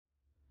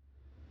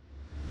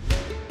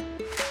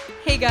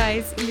Hey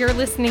guys, you're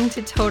listening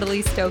to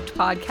Totally Stoked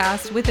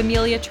Podcast with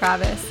Amelia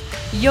Travis,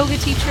 yoga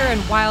teacher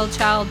and wild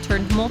child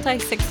turned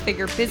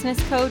multi-six-figure business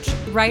coach,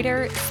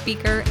 writer,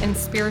 speaker, and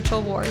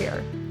spiritual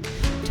warrior.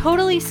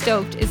 Totally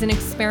Stoked is an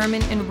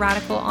experiment in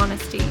radical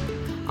honesty.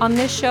 On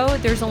this show,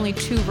 there's only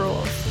two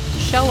rules: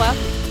 show up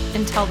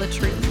and tell the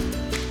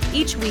truth.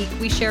 Each week,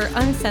 we share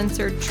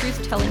uncensored,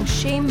 truth-telling,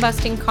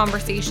 shame-busting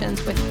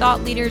conversations with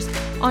thought leaders,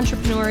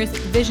 entrepreneurs,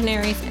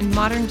 visionaries, and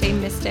modern-day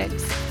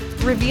mystics,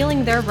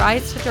 revealing their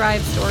rise to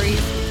thrive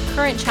stories,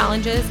 current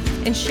challenges,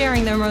 and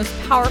sharing their most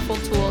powerful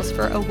tools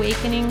for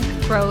awakening,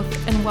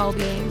 growth, and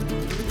well-being.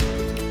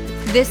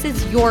 This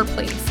is your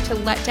place to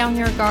let down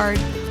your guard,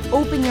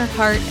 open your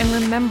heart,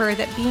 and remember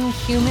that being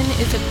human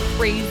is a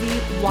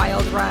crazy,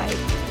 wild ride,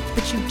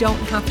 but you don't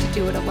have to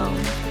do it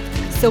alone.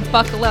 So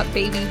buckle up,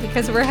 baby,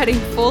 because we're heading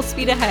full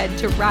speed ahead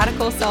to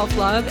radical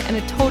self-love and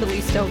a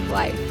totally stoked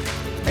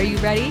life. Are you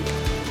ready?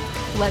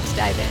 Let's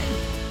dive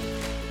in.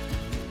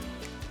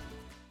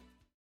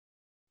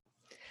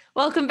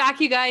 Welcome back,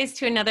 you guys,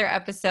 to another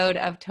episode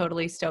of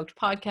Totally Stoked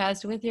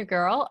Podcast with your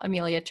girl,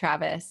 Amelia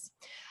Travis.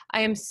 I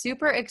am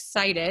super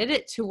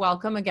excited to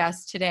welcome a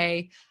guest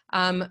today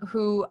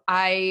who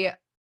I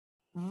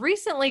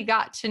recently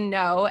got to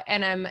know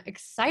and I'm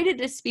excited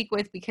to speak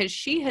with because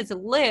she has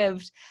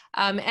lived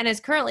and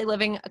is currently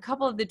living a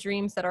couple of the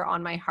dreams that are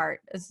on my heart.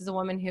 This is a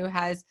woman who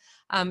has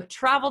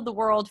traveled the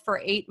world for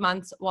 8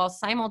 months while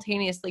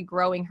simultaneously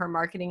growing her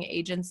marketing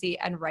agency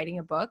and writing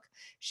a book.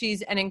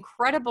 She's an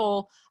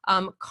incredible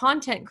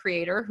content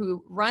creator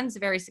who runs a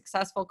very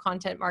successful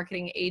content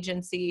marketing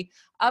agency,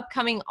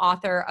 upcoming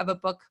author of a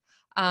book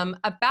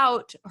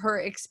about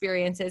her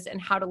experiences and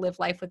how to live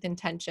life with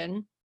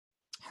intention.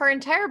 Her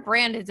entire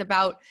brand is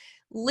about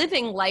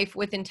living life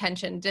with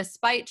intention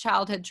despite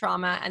childhood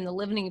trauma and the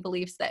limiting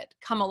beliefs that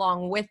come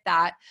along with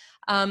that.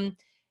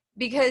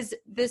 Because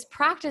this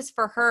practice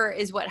for her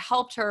is what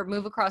helped her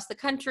move across the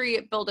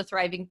country, build a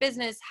thriving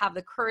business, have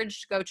the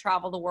courage to go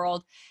travel the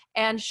world,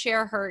 and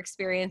share her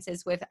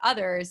experiences with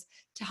others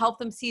to help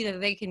them see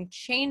that they can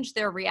change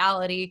their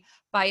reality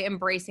by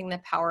embracing the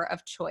power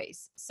of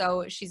choice.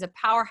 So she's a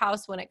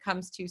powerhouse when it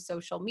comes to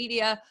social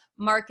media,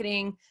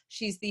 marketing.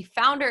 She's the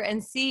founder and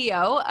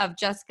CEO of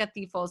Jessica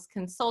Thiefels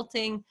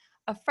Consulting,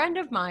 a friend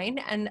of mine,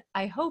 and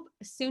I hope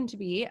soon to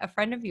be a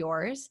friend of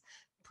yours.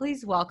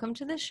 Please welcome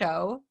to the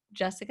show,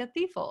 Jessica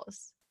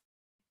Thiefels.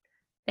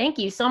 Thank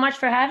you so much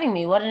for having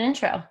me. What an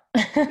intro.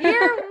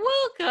 You're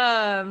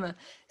welcome.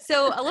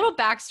 So a little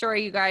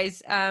backstory, you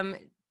guys.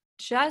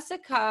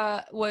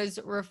 Jessica was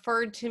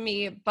referred to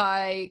me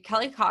by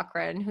Kelly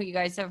Cochran, who you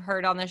guys have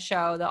heard on the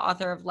show, the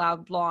author of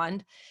Loud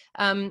Blonde.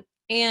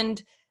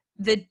 And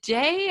the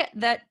day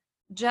that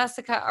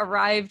Jessica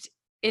arrived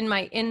in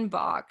my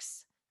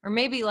inbox, or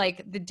maybe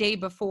like the day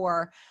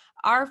before,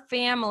 our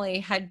family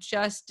had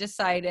just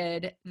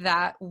decided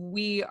that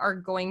we are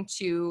going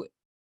to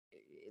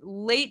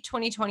late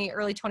 2020,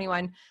 early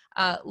 21,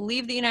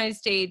 leave the United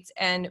States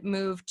and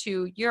move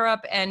to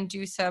Europe and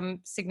do some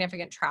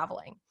significant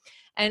traveling.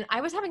 And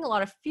I was having a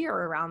lot of fear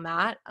around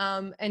that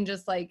and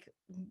just like,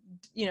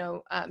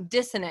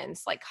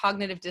 dissonance, like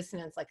cognitive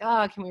dissonance, like,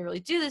 oh, can we really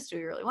do this? Do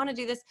we really want to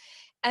do this?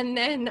 And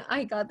then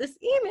I got this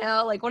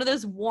email, like one of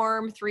those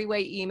warm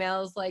 3-way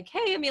emails, like,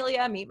 hey,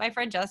 Amelia, meet my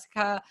friend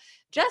Jessica.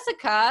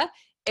 Jessica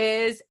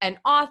is an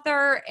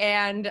author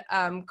and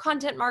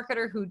content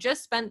marketer who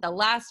just spent the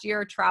last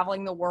year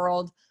traveling the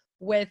world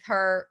with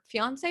her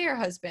fiance or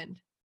husband?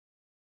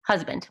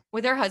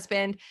 With her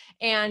husband.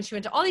 And she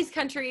went to all these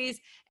countries.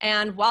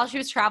 And while she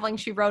was traveling,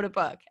 she wrote a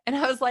book. And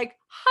I was like,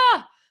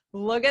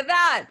 look at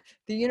that.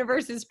 The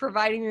universe is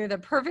providing me the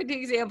perfect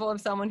example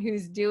of someone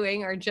who's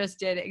doing or just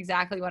did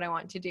exactly what I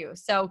want to do.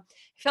 So it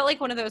felt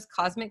like one of those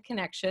cosmic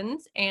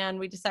connections. And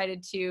we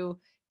decided to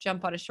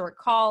jump on a short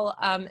call.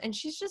 And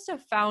she's just a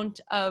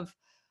fount of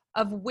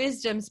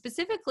wisdom,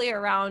 specifically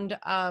around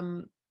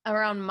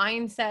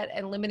mindset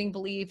and limiting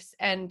beliefs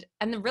and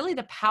really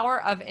the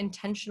power of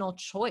intentional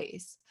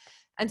choice.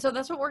 And so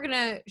that's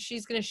what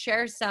she's gonna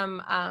share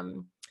some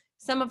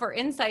of her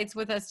insights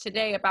with us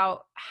today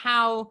about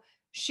how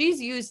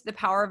she's used the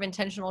power of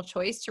intentional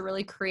choice to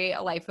really create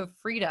a life of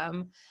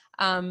freedom.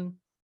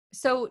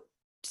 So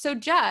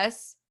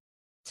Jess,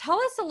 tell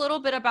us a little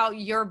bit about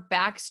your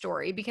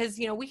backstory, because,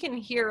 we can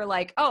hear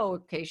like, oh,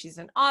 okay, she's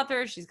an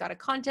author, she's got a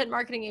content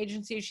marketing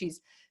agency, she's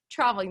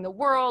traveling the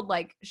world,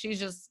 like she's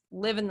just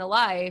living the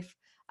life.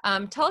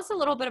 Tell us a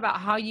little bit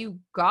about how you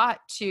got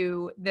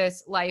to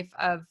this life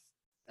of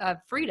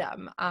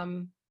freedom.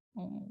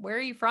 Where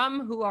are you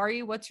from? Who are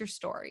you? What's your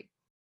story?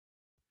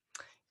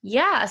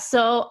 Yeah,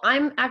 so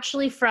I'm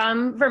actually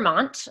from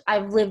Vermont.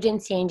 I've lived in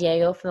San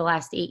Diego for the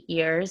last 8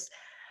 years.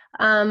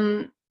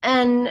 And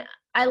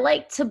I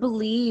like to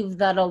believe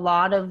that a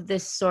lot of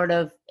this sort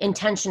of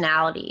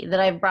intentionality that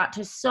I've brought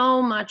to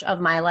so much of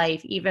my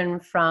life, even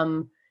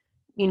from,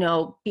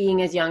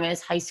 being as young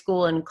as high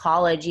school and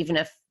college, even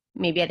if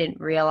maybe I didn't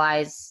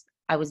realize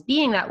I was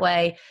being that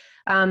way,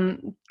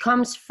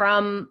 comes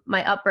from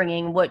my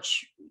upbringing,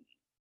 which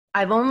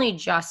I've only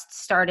just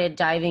started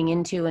diving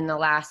into in the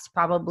last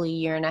probably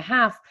year and a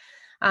half.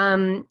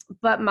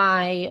 But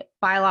my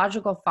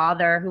biological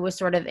father, who was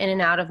sort of in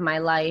and out of my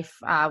life,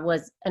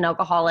 was an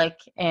alcoholic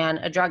and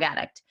a drug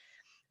addict.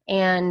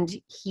 And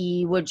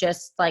he would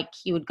just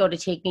he would go to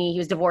take me. He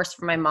was divorced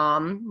from my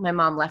mom. My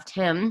mom left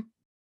him.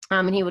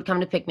 And he would come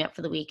to pick me up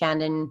for the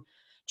weekend and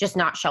just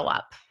not show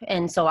up.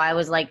 And so I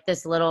was like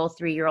this little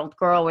 3-year-old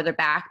girl with her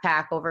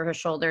backpack over her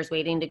shoulders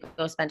waiting to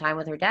go spend time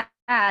with her dad.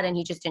 And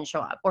he just didn't show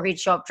up, or he'd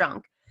show up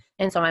drunk.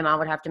 And so my mom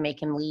would have to make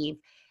him leave.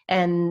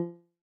 And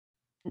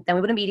then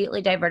we would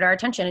immediately divert our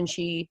attention. And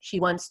she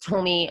once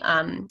told me,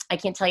 I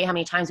can't tell you how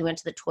many times we went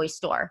to the toy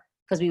store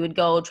because we would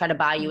go try to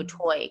buy you a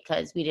toy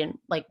because we didn't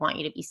want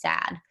you to be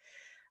sad.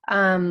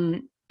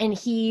 And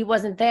he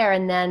wasn't there.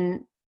 And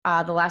then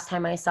the last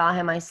time I saw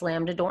him, I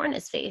slammed a door in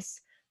his face.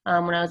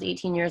 When I was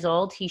 18 years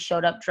old, he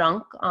showed up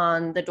drunk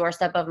on the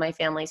doorstep of my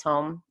family's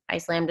home. I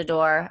slammed a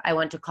door. I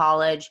went to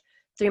college.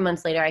 3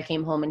 months later, I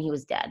came home and he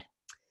was dead.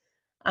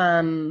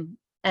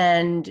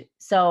 And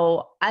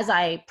so as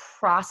I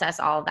process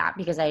all of that,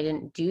 because I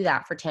didn't do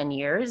that for 10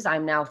 years,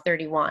 I'm now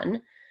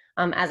 31.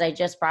 As I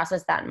just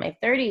processed that in my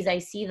 30s, I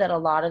see that a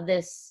lot of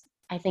this,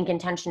 I think,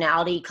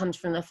 intentionality comes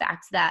from the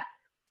fact that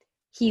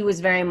he was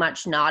very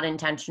much not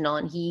intentional,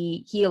 and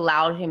he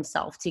allowed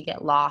himself to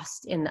get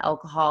lost in the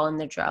alcohol and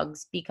the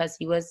drugs because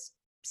he was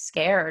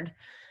scared,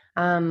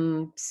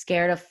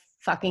 scared of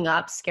fucking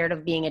up, scared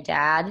of being a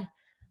dad,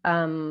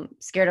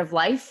 scared of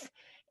life.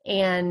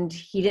 And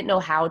he didn't know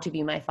how to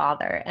be my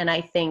father. And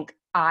I think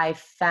I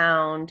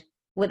found,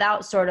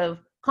 without sort of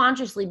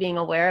consciously being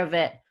aware of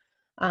it,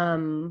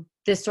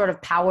 this sort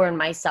of power in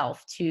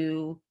myself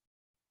to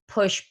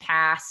push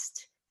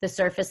past the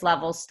surface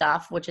level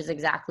stuff, which is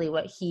exactly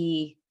what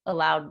he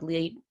allowed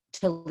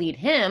to lead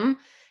him,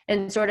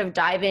 and sort of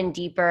dive in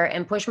deeper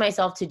and push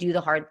myself to do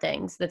the hard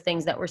things, the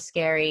things that were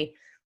scary,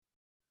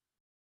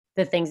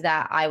 the things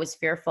that I was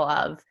fearful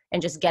of,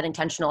 and just get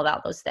intentional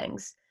about those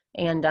things.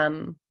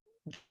 And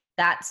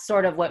that's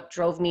sort of what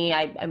drove me.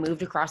 I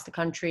moved across the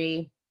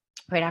country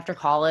right after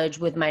college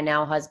with my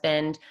now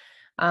husband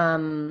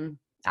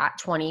at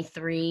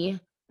 23,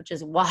 which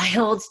is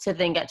wild to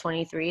think at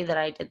 23 that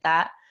I did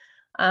that.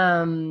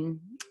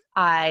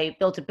 I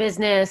built a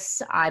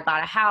business. I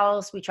bought a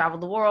house. We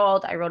traveled the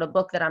world. I wrote a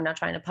book that I'm now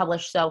trying to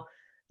publish. So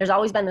there's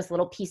always been this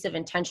little piece of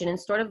intention and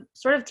sort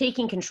of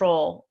taking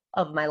control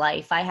of my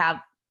life. I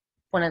have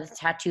one of the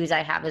tattoos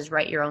I have is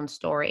write your own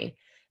story.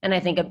 And I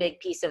think a big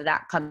piece of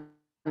that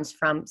comes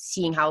from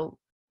seeing how,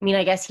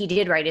 I guess he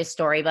did write his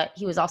story, but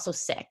he was also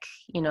sick,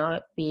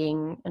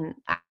 being an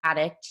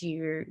addict,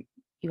 you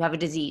have a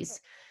disease.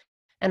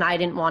 And I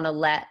didn't want to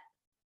let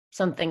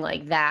something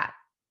like that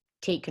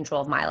take control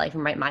of my life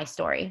and write my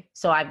story.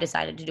 So I've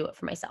decided to do it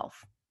for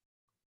myself.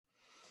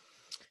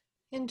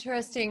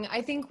 Interesting.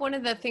 I think one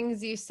of the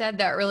things you said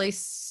that really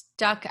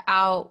stuck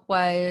out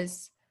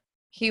was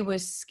he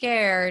was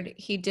scared.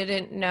 He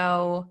didn't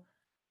know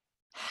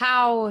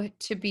how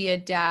to be a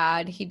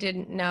dad. He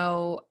didn't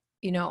know,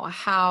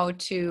 how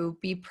to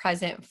be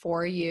present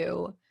for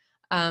you.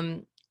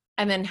 And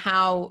then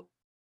how,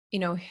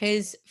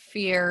 his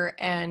fear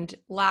and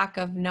lack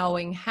of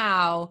knowing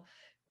how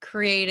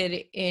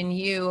created in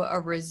you a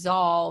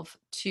resolve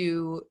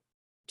to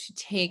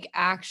take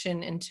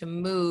action and to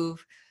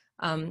move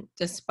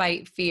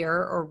despite fear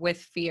or with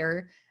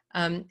fear.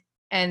 And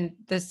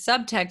the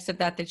subtext of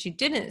that you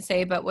didn't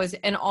say, but was,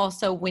 and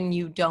also when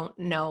you don't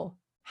know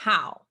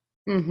how.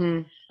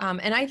 Mm-hmm.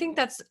 And I think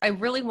I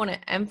really want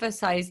to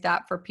emphasize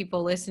that for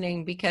people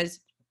listening, because,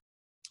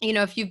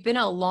 if you've been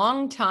a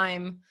long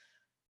time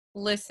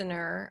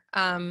listener,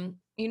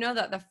 you know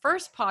that the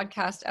first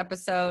podcast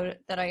episode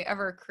that I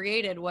ever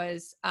created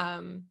was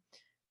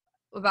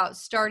about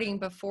starting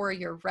before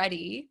you're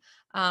ready.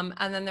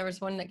 And then there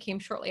was one that came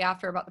shortly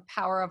after about the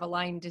power of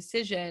aligned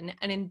decision.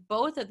 And in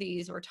both of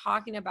these, we're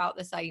talking about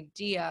this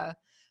idea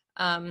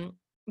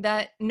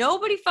that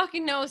nobody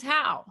fucking knows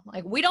how.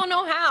 We don't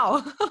know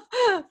how.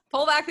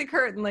 Pull back the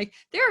curtain.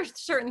 There are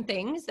certain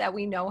things that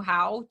we know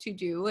how to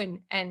do. And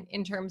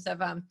in terms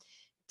of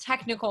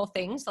technical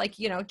things,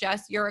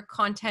 Jess, you're a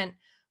content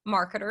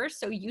marketer,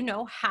 so you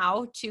know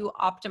how to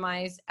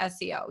optimize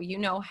SEO. You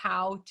know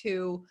how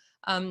to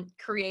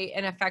create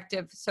an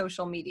effective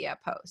social media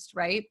post,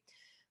 right?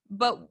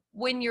 But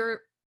when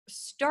you're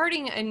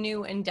starting a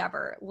new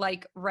endeavor,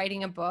 like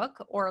writing a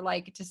book or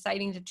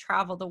deciding to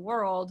travel the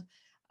world,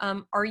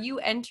 are you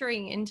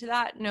entering into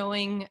that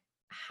knowing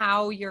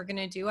how you're going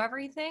to do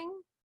everything?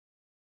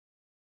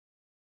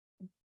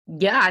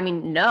 Yeah,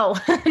 no,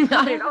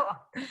 not at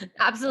all.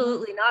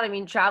 Absolutely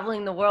not.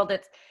 Traveling the world,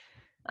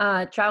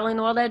 I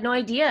had no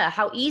idea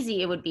how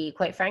easy it would be,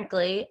 quite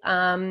frankly.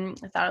 I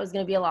thought it was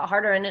going to be a lot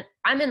harder. And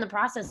I'm in the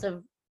process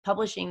of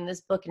publishing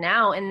this book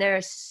now, and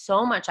there's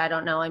so much I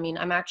don't know.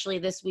 I'm actually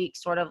this week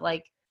sort of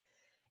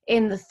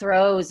in the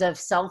throes of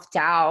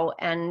self-doubt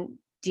and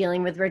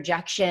dealing with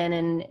rejection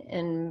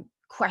and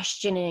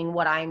questioning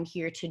what I'm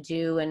here to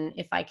do and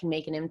if I can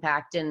make an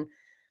impact. And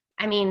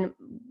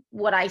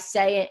what I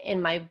say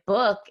in my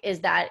book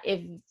is that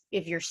if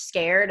you're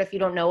scared, if you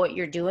don't know what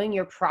you're doing,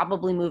 you're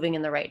probably moving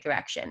in the right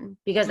direction,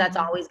 because that's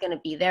always going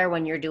to be there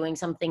when you're doing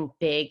something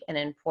big and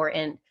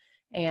important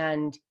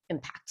and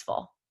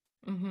impactful.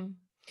 Mm-hmm.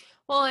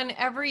 Well, and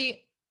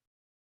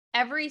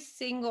every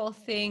single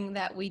thing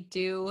that we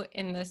do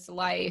in this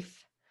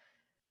life,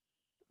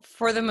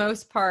 for the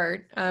most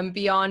part,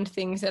 beyond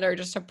things that are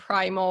just a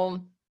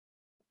primal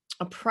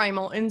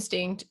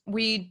instinct,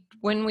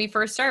 when we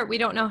first start, we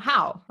don't know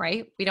how,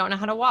 right? We don't know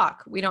how to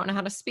walk. We don't know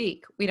how to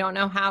speak. We don't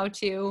know how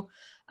to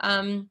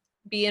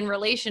be in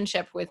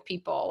relationship with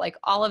people. Like,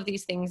 all of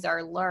these things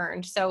are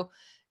learned. So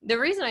the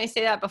reason I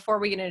say that before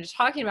we get into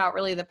talking about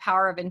really the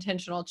power of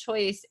intentional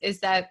choice is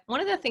that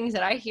one of the things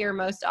that I hear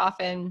most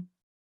often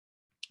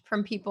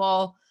from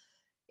people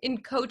in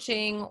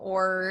coaching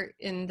or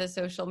in the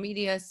social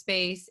media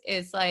space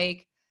is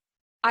like,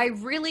 I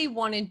really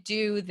want to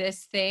do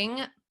this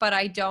thing, but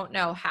I don't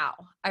know how.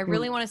 I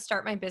really want to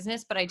start my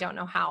business, but I don't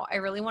know how. I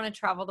really want to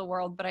travel the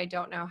world, but I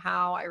don't know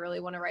how. I really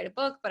want to write a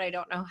book, but I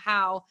don't know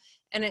how.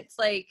 And it's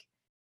like,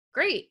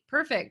 great,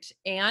 perfect.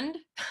 And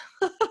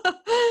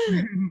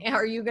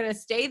are you going to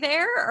stay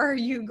there, or are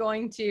you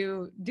going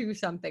to do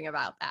something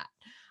about that?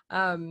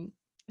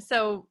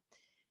 So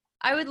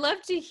I would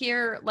love to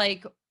hear,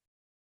 like,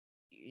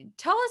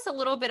 tell us a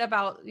little bit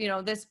about,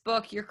 this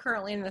book. You're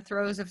currently in the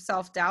throes of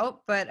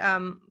self-doubt, but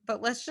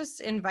let's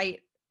just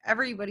invite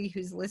everybody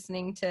who's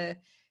listening to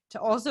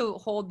also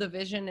hold the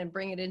vision and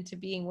bring it into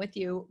being with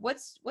you.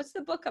 What's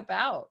the book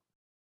about?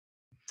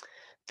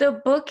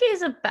 The book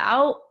is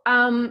about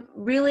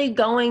really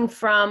going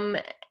from,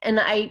 and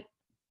I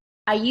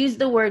use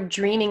the word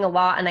dreaming a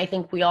lot, and I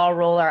think we all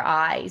roll our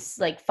eyes,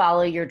 like,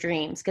 follow your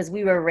dreams, because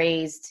we were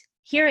raised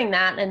hearing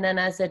that. And then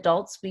as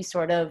adults,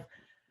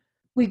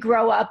 we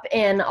grow up,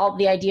 and all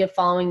the idea of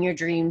following your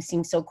dreams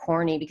seems so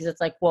corny, because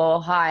it's like,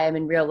 well, hi, I'm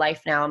in real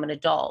life now, I'm an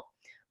adult.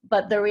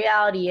 But the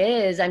reality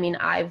is, I mean,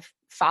 I've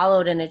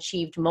followed and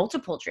achieved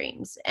multiple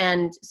dreams.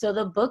 And so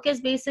the book is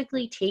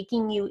basically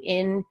taking you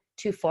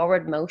into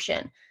forward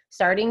motion,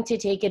 starting to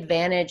take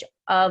advantage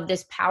of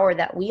this power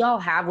that we all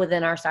have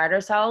within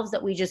ourselves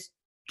that we just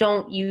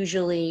don't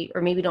usually,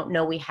 or maybe don't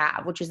know we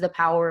have, which is the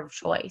power of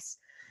choice.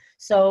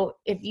 So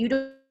if you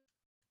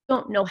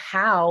don't know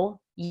how,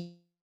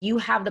 you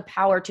have the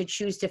power to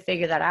choose to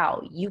figure that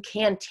out. You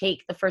can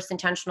take the first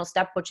intentional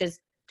step, which is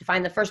to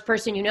find the first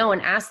person you know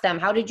and ask them,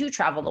 how did you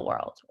travel the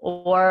world?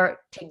 Or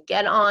to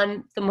get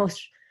on the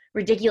most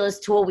ridiculous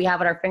tool we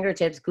have at our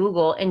fingertips,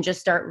 Google, and just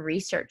start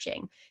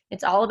researching.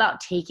 It's all about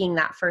taking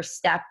that first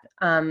step.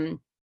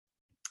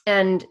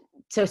 And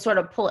to sort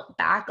of pull it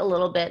back a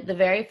little bit, the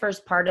very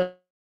first part of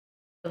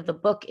the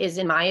book is,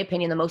 in my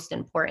opinion, the most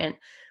important,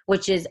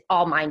 which is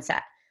all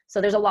mindset. So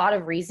there's a lot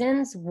of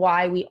reasons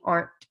why we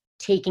aren't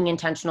taking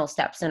intentional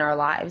steps in our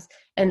lives,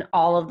 and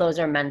all of those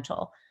are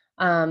mental.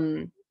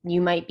 You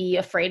might be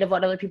afraid of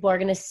what other people are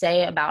going to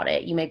say about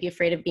it. You might be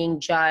afraid of being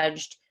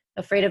judged,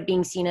 afraid of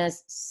being seen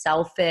as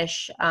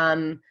selfish.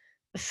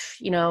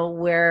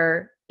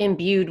 We're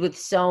imbued with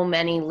so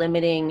many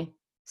limiting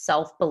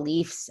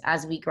self-beliefs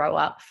as we grow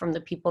up from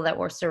the people that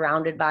we're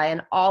surrounded by.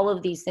 And all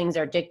of these things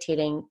are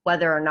dictating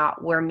whether or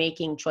not we're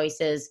making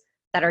choices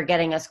that are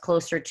getting us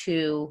closer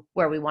to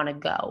where we want to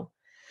go.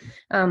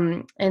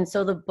 And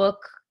so the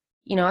book,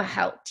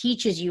 how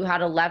teaches you how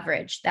to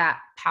leverage that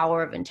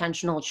power of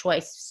intentional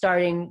choice,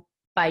 starting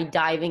by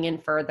diving in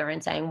further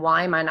and saying,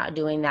 why am I not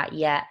doing that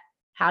yet?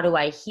 How do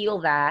I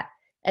heal that?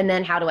 And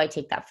then how do I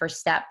take that first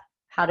step?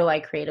 How do I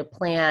create a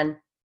plan?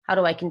 How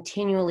do I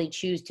continually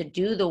choose to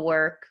do the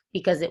work?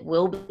 Because it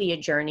will be a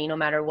journey, no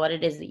matter what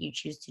it is that you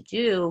choose to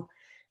do.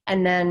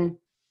 And then,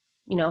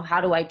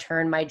 how do I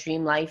turn my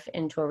dream life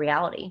into a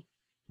reality?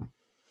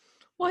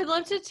 Well, I'd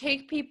love to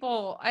take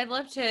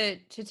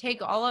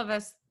all of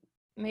us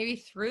maybe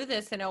through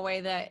this in a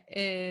way that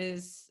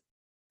is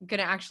going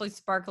to actually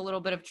spark a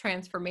little bit of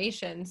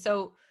transformation.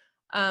 So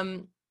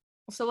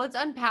let's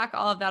unpack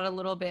all of that a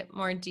little bit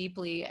more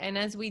deeply. And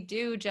as we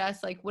do,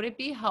 Jess, like, would it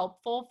be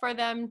helpful for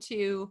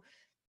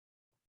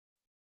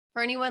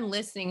anyone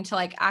listening to,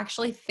 like,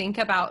 actually think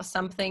about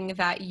something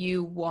that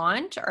you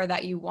want, or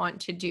that you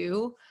want to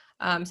do,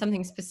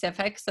 something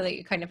specific, so that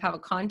you kind of have a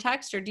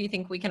context? Or do you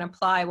think we can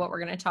apply what we're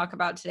going to talk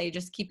about today,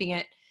 just keeping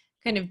it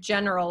kind of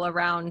general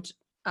around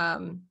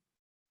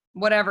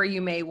whatever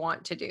you may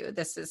want to do?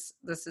 This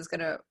is going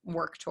to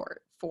work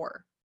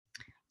for.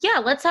 Yeah,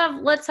 let's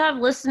have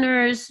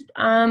listeners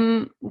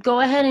go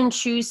ahead and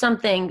choose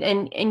something,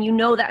 and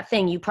that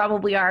thing, you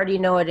probably already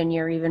know it, and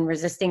you're even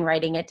resisting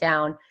writing it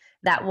down.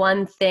 That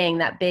one thing,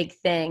 that big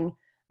thing,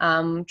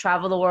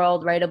 travel the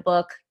world, write a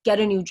book, get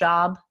a new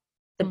job.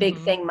 The big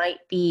thing might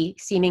be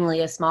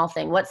seemingly a small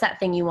thing. What's that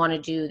thing you want to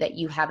do that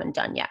you haven't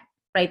done yet?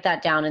 Write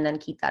that down, and then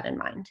keep that in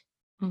mind.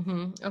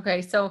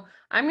 Okay, so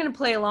I'm going to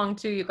play along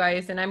too, you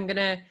guys, and I'm going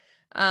to,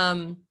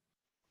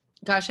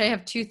 gosh, I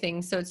have two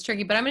things, so it's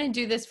tricky, but I'm going to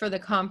do this for the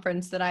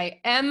conference that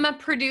I am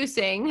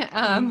producing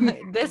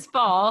this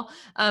fall,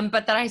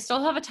 but that I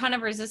still have a ton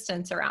of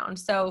resistance around.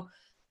 So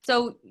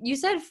So you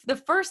said the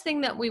first thing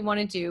that we want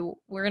to do,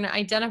 we're going to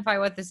identify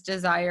what this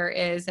desire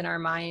is in our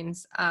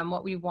minds,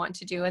 what we want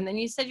to do. And then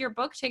you said your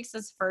book takes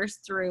us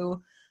first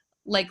through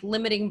like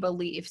limiting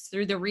beliefs,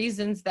 through the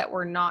reasons that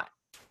we're not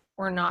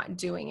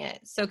doing it.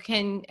 So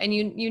and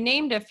you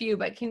named a few,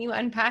 but can you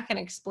unpack and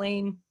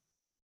explain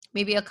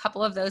maybe a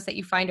couple of those that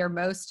you find are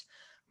most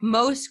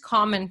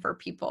common for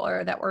people,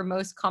 or that were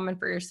most common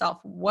for yourself?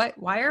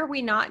 Why are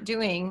we not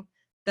doing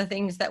the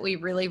things that we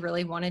really,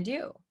 really want to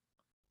do?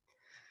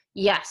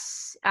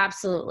 Yes,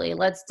 absolutely.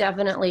 Let's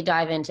definitely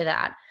dive into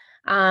that.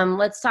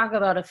 Let's talk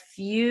about a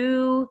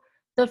few.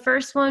 The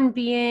first one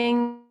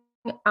being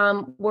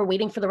we're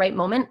waiting for the right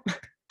moment.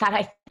 That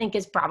I think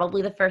is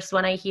probably the first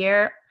one I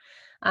hear.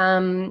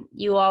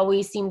 You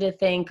always seem to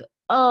think,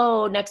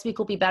 oh, next week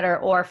will be better.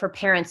 Or for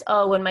parents,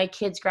 oh, when my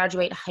kids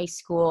graduate high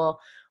school,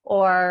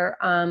 or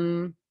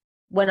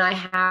when I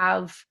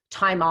have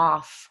time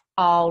off,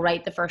 I'll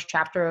write the first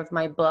chapter of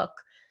my book.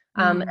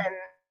 And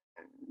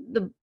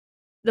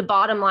the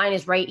bottom line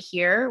is right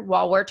here,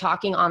 while we're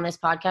talking on this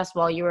podcast,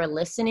 while you are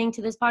listening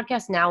to this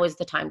podcast, now is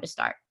the time to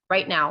start.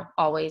 Right now,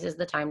 always is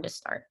the time to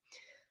start.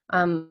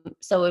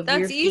 So if that's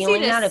you're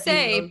feeling easy to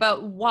say,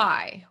 but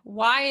why?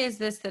 Why is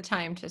this the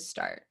time to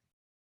start?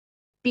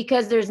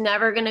 Because there's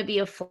never going to be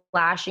a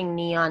flashing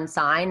neon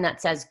sign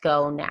that says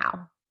go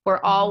now.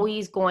 We're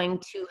always going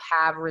to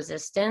have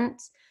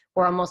resistance.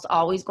 We're almost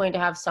always going to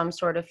have some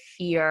sort of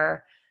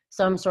fear,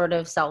 some sort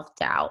of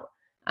self-doubt.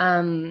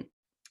 And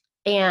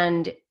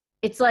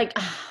it's like,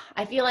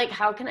 I feel like,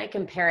 how can I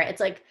compare it? It's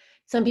like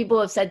some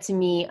people have said to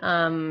me,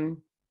 you're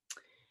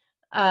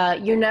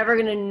never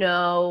going to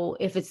know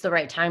if it's the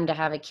right time to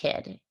have a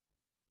kid.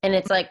 And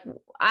it's like,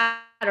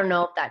 I don't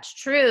know if that's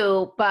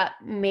true, but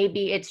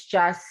maybe it's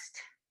just,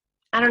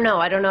 I don't know.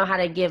 I don't know how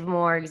to give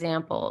more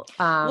example.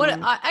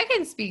 I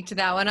can speak to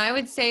that one. I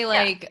would say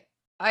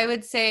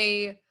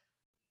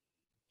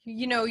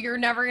you're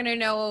never going to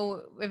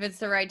know if it's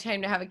the right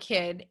time to have a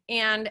kid.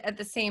 And at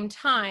the same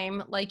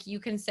time, like you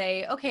can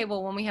say, okay,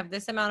 well, when we have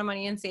this amount of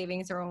money in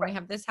savings, or when we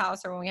have this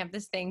house, or when we have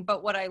this thing.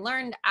 But what I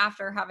learned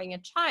after having a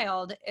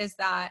child is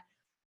that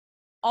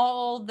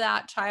all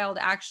that child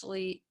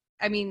actually,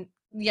 I mean,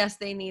 yes,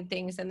 they need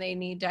things, and they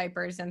need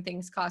diapers, and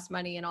things cost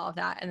money and all of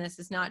that. And this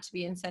is not to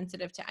be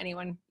insensitive to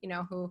anyone,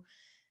 who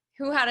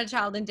had a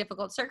child in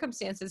difficult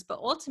circumstances, but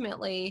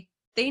ultimately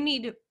they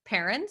need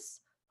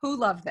parents who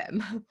love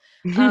them.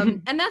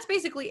 And that's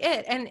basically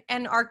it.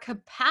 And our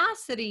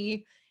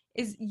capacity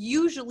is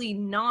usually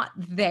not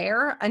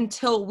there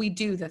until we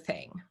do the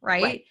thing,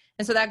 right?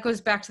 And so that goes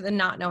back to the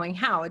not knowing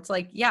how. It's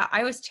like, yeah,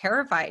 I was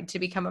terrified to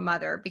become a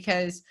mother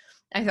because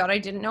I thought I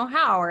didn't know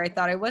how, or I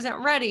thought I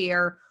wasn't ready,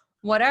 or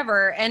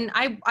whatever. And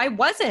I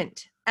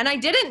wasn't, and I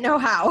didn't know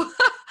how.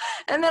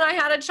 And then I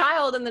had a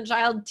child, and the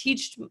child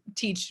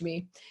teached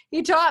me.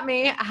 He taught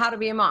me how to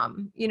be a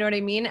mom. You know what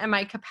I mean? And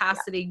my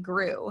capacity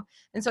grew.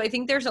 And so I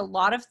think there's a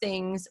lot of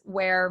things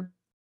where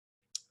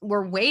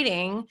we're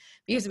waiting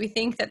because we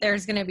think that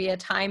there's going to be a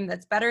time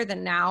that's better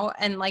than now.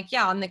 And like,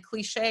 yeah, on the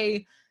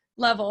cliche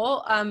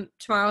level,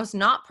 tomorrow's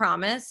not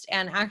promised.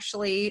 And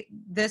actually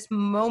this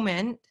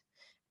moment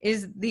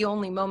is the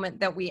only moment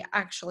that we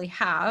actually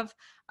have.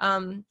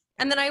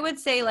 And then I would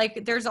say,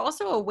 like, there's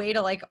also a way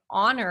to like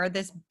honor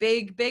this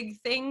big,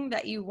 big thing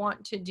that you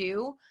want to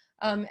do.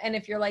 And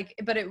if you're like,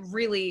 but it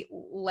really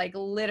like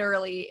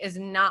literally is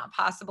not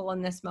possible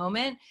in this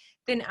moment,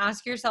 then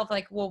ask yourself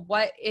like, well,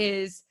 what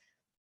is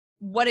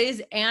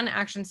an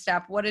action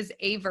step? What is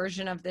a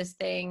version of this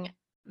thing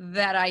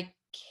that I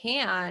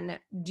can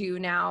do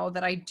now,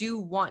 that I do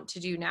want to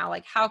do now?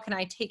 Like, how can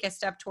I take a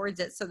step towards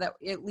it so that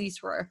at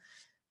least we're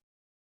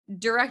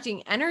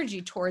directing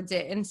energy towards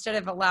it instead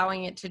of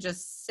allowing it to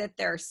just sit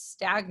there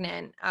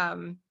stagnant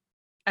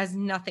as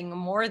nothing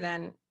more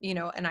than,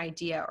 an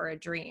idea or a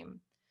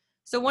dream.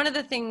 So one of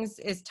the things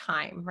is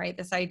time, right?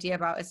 This idea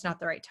about it's not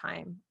the right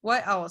time.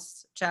 What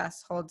else,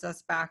 Jess, holds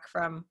us back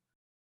from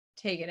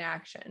taking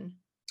action?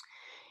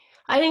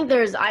 I think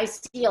I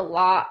see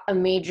a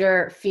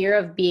major fear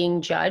of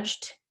being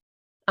judged.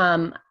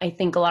 I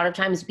think a lot of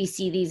times we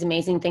see these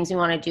amazing things we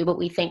want to do, but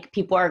we think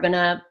people are going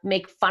to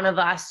make fun of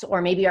us,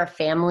 or maybe our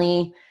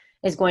family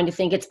is going to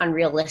think it's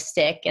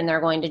unrealistic, and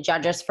they're going to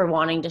judge us for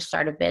wanting to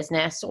start a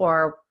business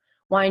or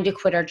wanting to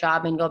quit our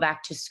job and go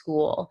back to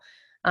school.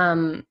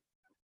 And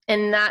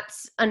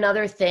that's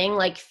another thing,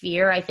 like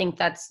fear. I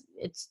think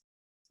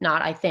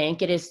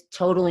it is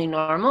totally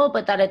normal,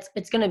 but that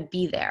it's going to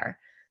be there.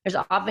 There's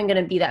often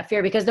going to be that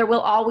fear because there will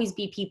always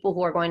be people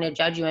who are going to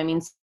judge you. I mean,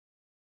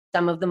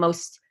 some of the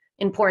most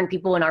important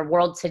people in our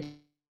world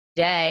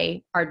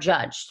today are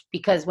judged,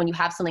 because when you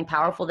have something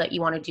powerful that you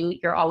want to do,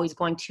 there's always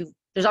going to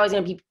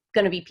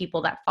be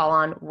people that fall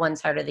on one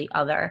side or the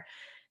other.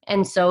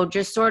 And so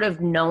just sort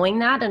of knowing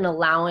that and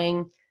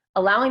allowing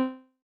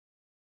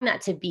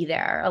that to be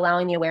there,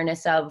 allowing the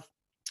awareness of,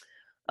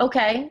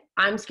 okay,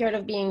 I'm scared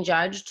of being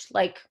judged.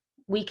 Like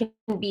we can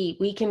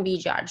be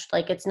judged.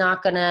 Like it's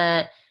not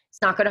gonna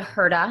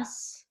hurt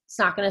us. It's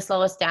not gonna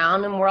slow us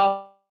down. And we're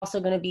all also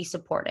going to be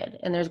supported,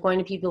 and there's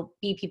going to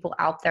be people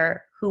out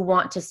there who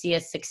want to see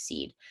us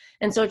succeed.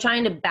 And so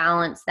trying to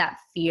balance that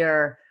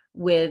fear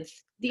with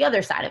the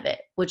other side of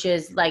it, which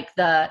is like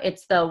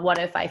it's the what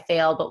if I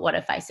fail, but what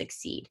if I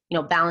succeed?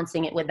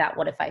 Balancing it with that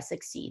what if I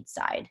succeed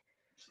side.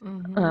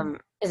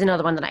 Is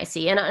another one that I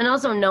see. And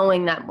also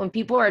knowing that when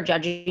people are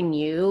judging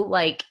you,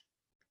 like,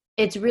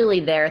 it's really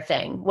their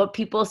thing. What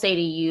people say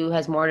to you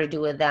has more to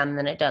do with them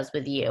than it does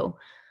with you.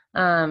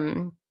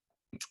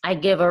 I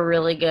give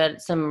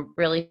some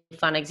really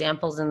fun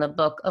examples in the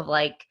book of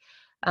like,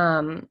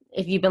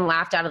 if you've been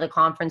laughed out of the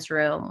conference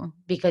room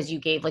because you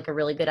gave like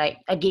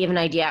I gave an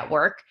idea at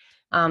work,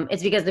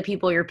 it's because the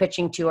people you're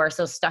pitching to are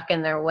so stuck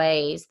in their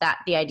ways that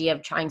the idea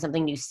of trying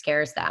something new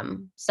scares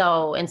them.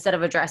 So instead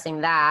of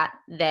addressing that,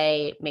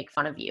 they make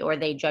fun of you or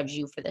they judge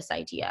you for this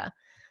idea.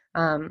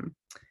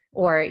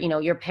 Or,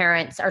 your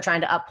parents are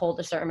trying to uphold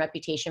a certain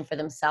reputation for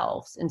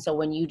themselves. And so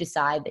when you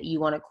decide that you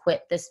want to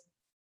quit this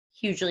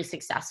hugely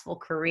successful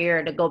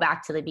career to go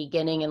back to the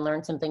beginning and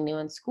learn something new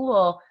in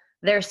school,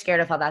 they're scared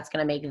of how that's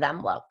going to make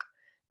them look.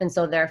 And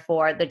so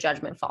therefore the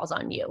judgment falls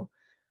on you.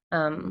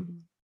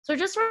 So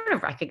just sort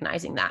of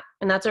recognizing that.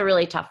 And that's a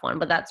really tough one,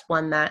 but that's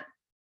one that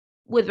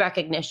with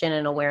recognition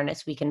and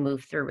awareness, we can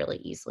move through really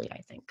easily, I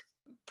think.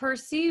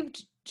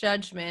 Perceived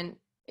judgment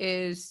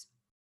is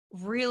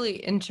really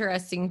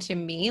interesting to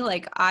me.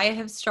 Like, I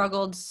have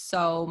struggled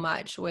so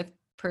much with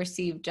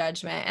perceived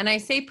judgment. And I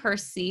say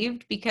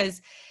perceived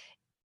because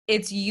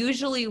it's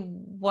usually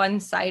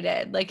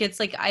one-sided. Like, it's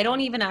like, I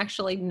don't even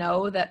actually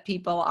know that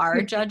people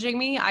are judging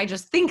me. I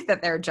just think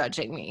that they're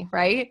judging me.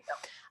 Right.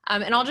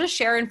 And I'll just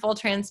share in full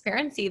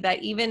transparency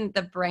that even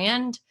the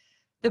brand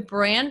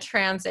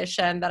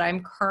transition that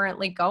I'm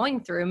currently going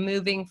through,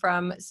 moving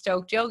from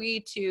Stoked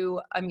Yogi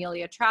to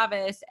Amelia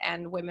Travis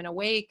and Women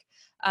Awake,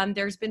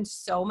 there's been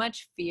so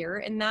much fear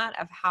in that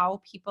of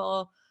how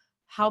people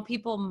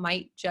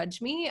might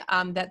judge me,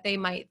 that they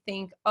might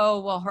think,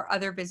 oh, well, her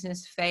other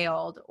business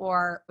failed,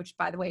 or, which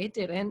by the way, it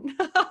didn't,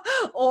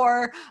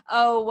 or,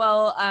 oh,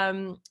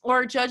 well,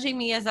 or judging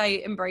me as I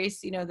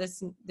embrace,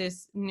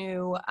 this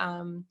new,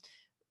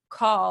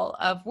 call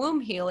of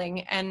womb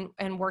healing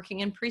and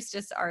working in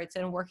priestess arts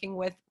and working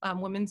with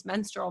women's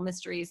menstrual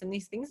mysteries and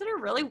these things that are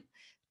really,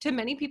 to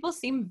many people,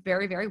 seem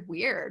very, very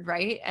weird,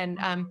 right? And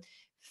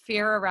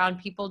fear around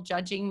people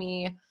judging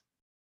me,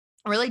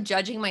 really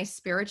judging my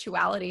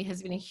spirituality,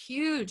 has been a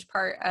huge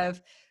part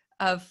of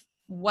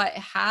what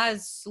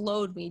has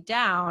slowed me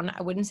down.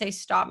 I wouldn't say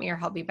stop me or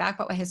held me back,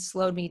 but what has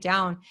slowed me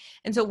down.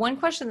 And so one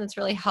question that's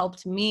really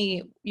helped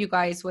me, you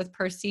guys, with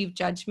perceived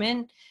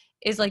judgment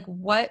is like,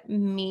 what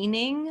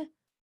meaning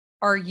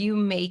are you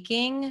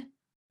making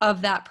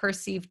of that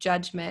perceived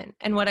judgment?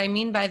 And what I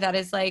mean by that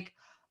is like,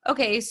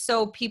 okay,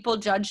 so people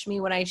judged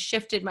me when I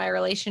shifted my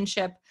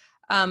relationship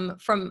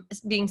from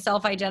being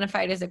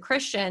self-identified as a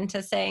Christian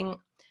to saying,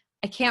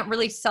 I can't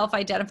really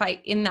self-identify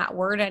in that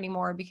word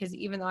anymore, because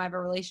even though I have a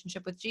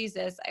relationship with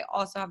Jesus, I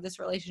also have this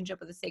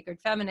relationship with the sacred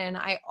feminine.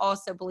 I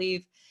also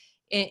believe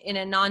in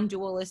a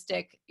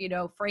non-dualistic,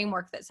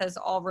 framework that says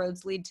all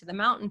roads lead to the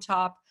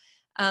mountaintop.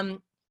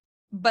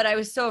 But I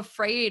was so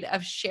afraid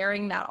of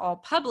sharing that all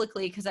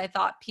publicly because I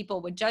thought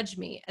people would judge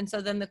me. And so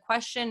then the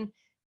question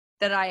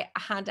that I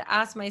had to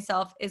ask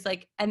myself is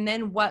like, and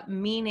then what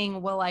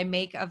meaning will I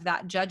make of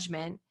that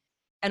judgment?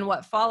 And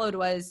what followed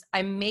was,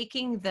 I'm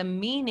making the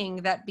meaning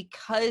that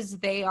because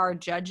they are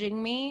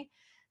judging me,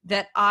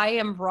 that I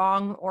am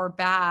wrong or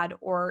bad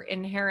or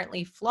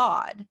inherently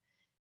flawed.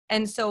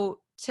 And so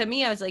to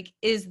me, I was like,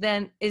 is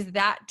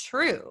that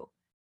true?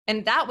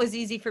 And that was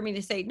easy for me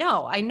to say,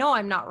 no, I know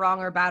I'm not wrong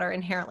or bad or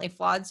inherently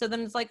flawed. So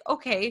then it's like,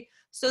 okay,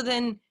 so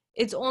then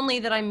it's only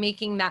that I'm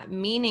making that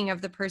meaning of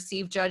the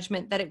perceived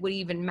judgment that it would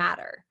even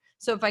matter.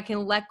 So if I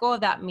can let go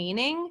of that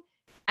meaning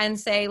and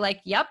say like,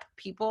 yep,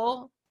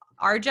 people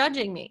are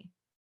judging me,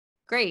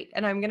 great.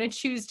 And I'm going to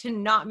choose to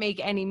not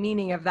make any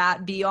meaning of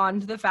that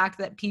beyond the fact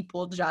that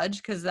people judge,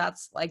 because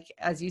that's, like,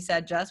 as you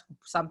said, just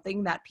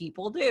something that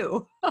people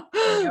do.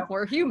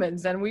 We're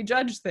humans and we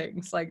judge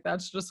things. Like,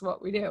 that's just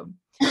what we do.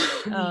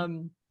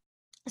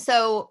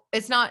 So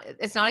it's not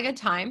a good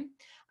time.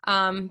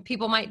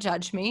 People might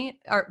judge me.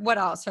 Or what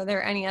else? Are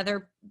there any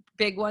other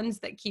big ones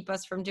that keep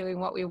us from doing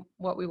what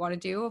we want to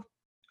do?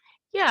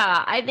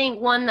 Yeah, I think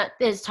one that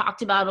is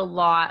talked about a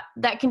lot,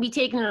 that can be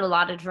taken in a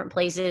lot of different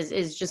places,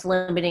 is just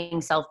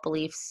limiting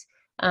self-beliefs.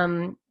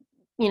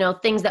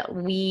 Things that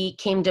we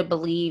came to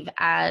believe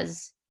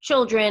as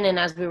children and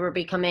as we were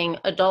becoming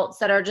adults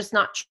that are just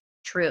not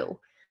true.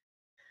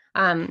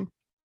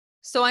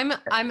 So I'm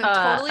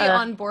totally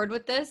on board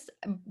with this,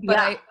 but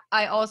yeah.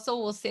 I also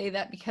will say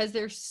that because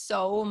there's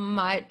so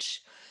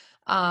much,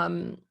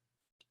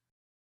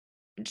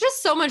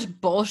 just so much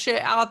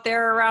bullshit out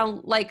there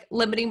around like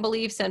limiting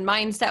beliefs and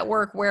mindset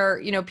work,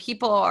 where,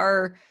 people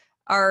are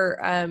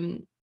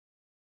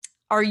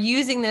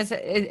using this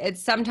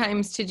it's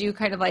sometimes to do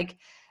kind of like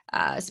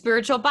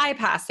spiritual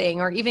bypassing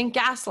or even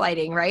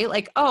gaslighting, right?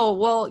 Like, oh,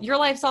 well, your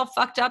life's all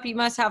fucked up, you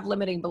must have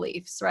limiting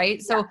beliefs, right?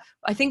 Yeah. So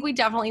I think we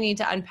definitely need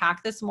to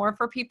unpack this more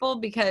for people,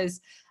 because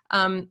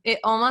it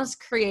almost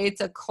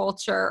creates a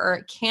culture, or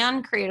it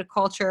can create a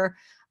culture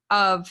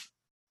of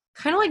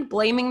kind of like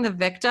blaming the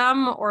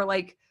victim, or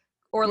like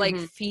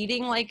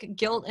feeding like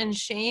guilt and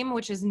shame,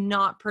 which is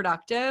not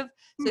productive.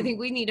 So I think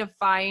we need to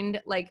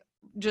find like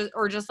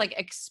just like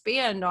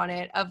expand on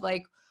it of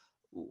like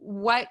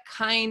what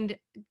kind,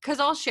 because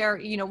I'll share,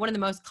 one of the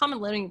most common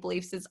limiting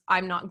beliefs is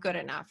I'm not good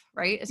enough,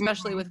 right?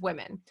 Especially with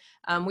women.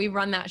 We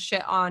run that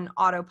shit on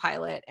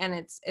autopilot, and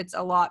it's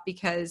a lot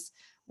because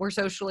we're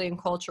socially and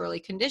culturally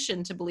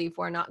conditioned to believe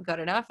we're not good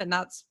enough. And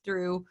that's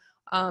through,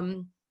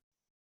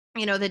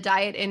 the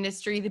diet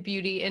industry, the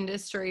beauty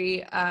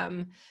industry,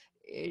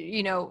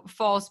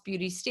 false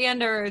beauty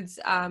standards,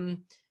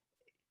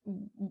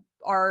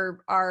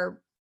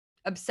 our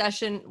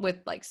obsession with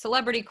like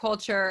celebrity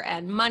culture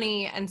and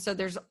money. And so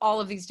there's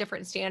all of these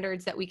different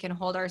standards that we can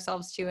hold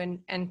ourselves to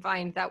and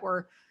find that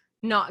we're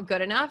not good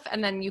enough.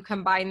 And then you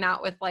combine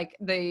that with like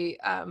the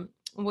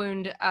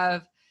wound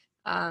of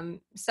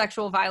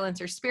sexual violence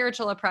or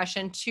spiritual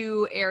oppression,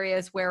 two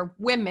areas where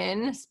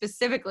women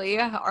specifically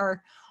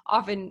are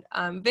often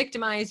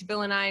victimized,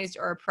 villainized,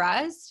 or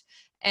oppressed.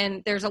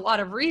 And there's a lot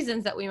of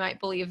reasons that we might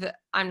believe that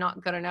I'm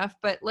not good enough,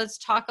 but let's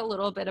talk a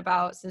little bit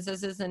about, since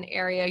this is an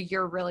area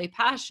you're really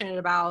passionate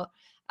about,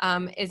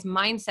 is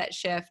mindset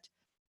shift.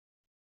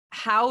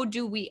 How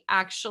do we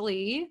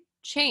actually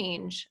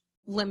change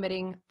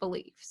limiting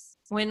beliefs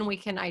when we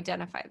can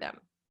identify them?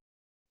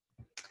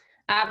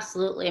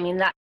 Absolutely. I mean,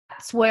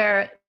 that's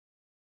where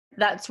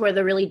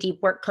the really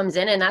deep work comes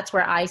in. And that's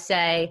where I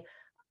say,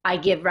 I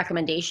give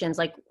recommendations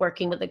like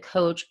working with a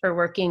coach or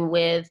working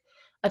with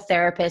a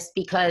therapist,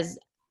 because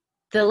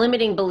the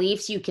limiting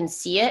beliefs, you can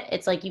see it.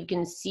 It's like you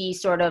can see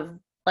sort of,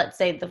 let's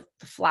say the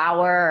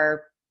flower,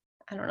 or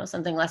I don't know,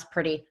 something less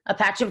pretty, a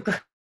patch of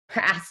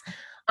grass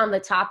on the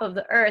top of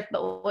the earth,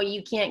 but what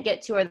you can't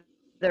get to are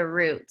the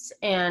roots.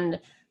 And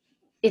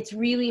it's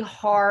really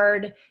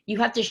hard. You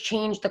have to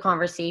change the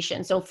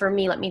conversation. So for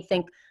me, let me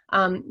think,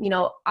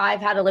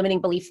 I've had a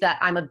limiting belief that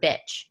I'm a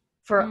bitch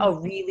for a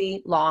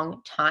really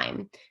long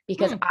time,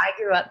 because I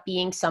grew up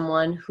being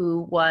someone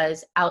who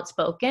was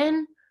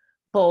outspoken,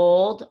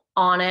 bold,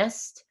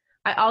 honest.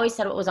 I always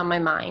said what was on my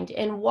mind.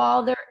 And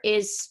while there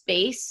is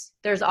space,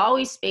 there's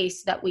always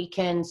space that we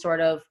can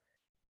sort of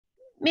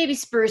maybe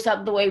spruce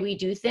up the way we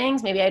do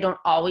things. Maybe I don't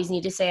always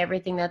need to say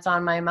everything that's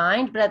on my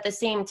mind, but at the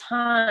same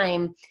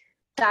time,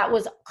 that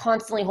was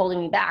constantly holding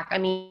me back. I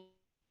mean,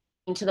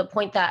 to the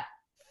point that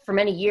for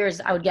many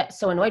years I would get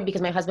so annoyed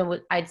because my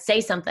husband I'd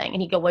say something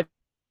and he'd go, "What'd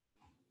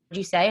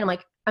you say?" And I'm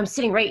like, "I'm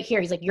sitting right here."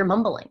 He's like, "You're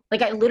mumbling."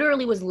 Like I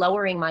literally was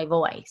lowering my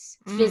voice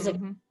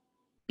physically,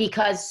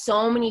 because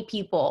so many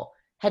people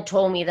had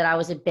told me that I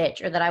was a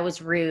bitch, or that I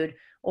was rude,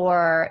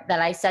 or that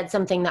I said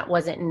something that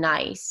wasn't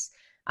nice.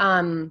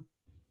 And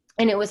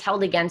it was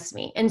held against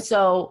me. And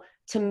so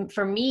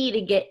for me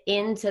to get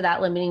into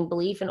that limiting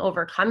belief and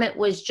overcome it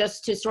was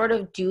just to sort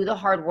of do the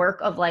hard work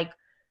of like,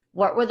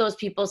 what were those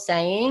people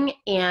saying?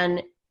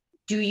 And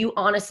do you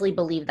honestly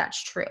believe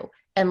that's true?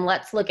 And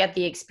let's look at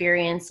the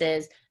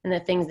experiences and the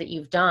things that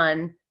you've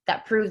done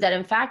that prove that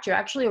in fact, you're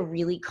actually a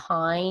really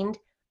kind,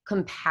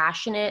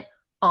 compassionate,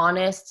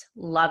 honest,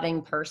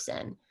 loving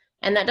person.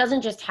 And that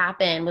doesn't just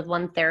happen with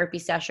one therapy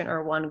session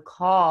or one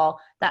call.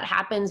 That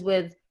happens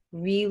with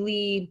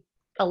really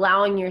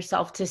allowing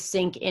yourself to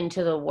sink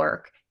into the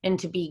work and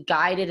to be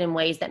guided in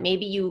ways that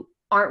maybe you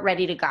aren't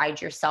ready to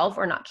guide yourself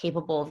or not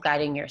capable of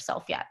guiding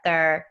yourself yet.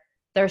 There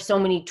are so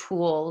many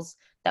tools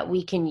that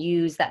we can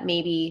use that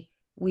maybe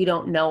we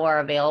don't know are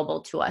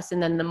available to us.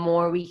 And then the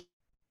more we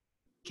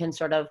can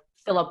sort of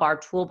fill up our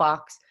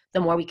toolbox, the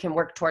more we can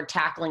work toward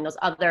tackling those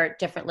other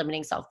different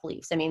limiting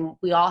self-beliefs. I mean,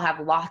 we all have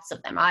lots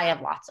of them. I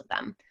have lots of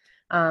them.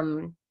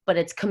 But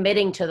it's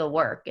committing to the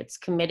work. It's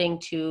committing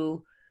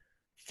to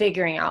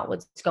figuring out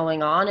what's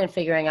going on and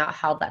figuring out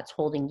how that's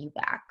holding you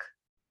back.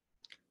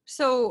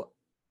 So,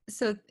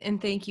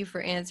 and thank you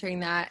for answering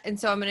that. And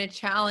so I'm going to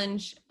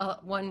challenge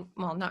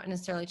not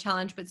necessarily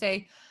challenge, but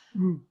say,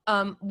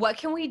 what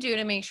can we do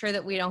to make sure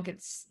that we don't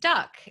get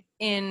stuck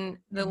in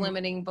the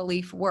limiting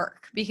belief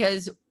work?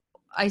 Because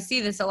I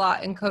see this a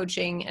lot in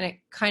coaching, and it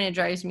kind of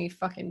drives me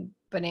fucking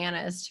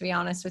bananas, to be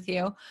honest with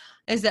you,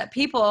 is that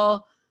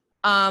people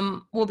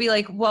will be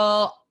like,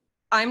 well,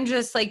 I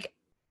just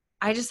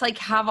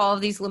have all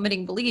of these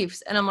limiting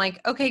beliefs. And I'm like,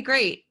 okay,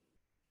 great.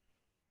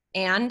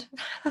 And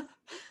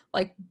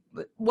like,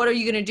 what are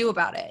you going to do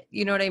about it?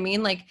 You know what I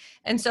mean? Like,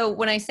 and so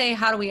when I say,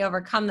 how do we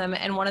overcome them?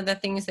 And one of the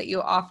things that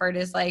you offered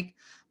is like,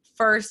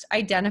 first,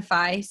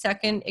 identify,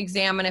 second,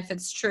 examine if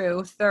it's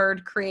true,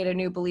 third, create a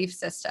new belief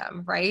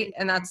system, right?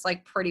 And that's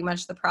like pretty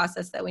much the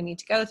process that we need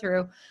to go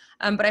through.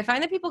 But I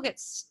find that people get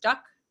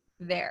stuck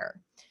there.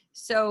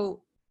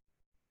 So,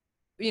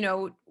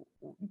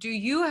 do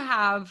you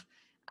have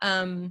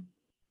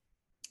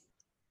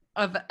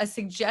of a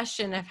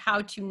suggestion of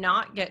how to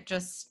not get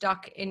just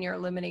stuck in your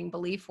limiting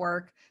belief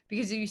work?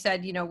 Because you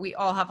said, we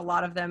all have a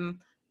lot of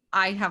them.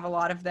 I have a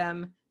lot of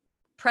them.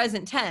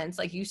 Present tense,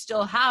 like you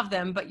still have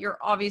them, but you're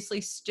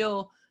obviously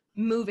still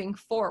moving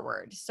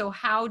forward. So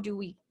how do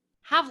we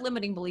have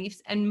limiting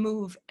beliefs and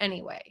move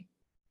anyway?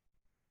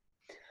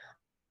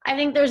 I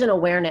think there's an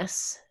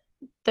awareness.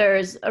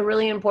 There's a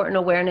really important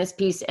awareness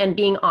piece and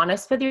being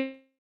honest with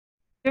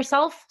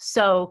yourself.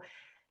 So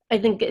I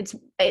think it's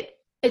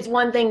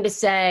one thing to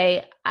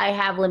say, I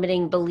have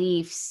limiting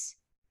beliefs.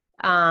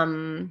 How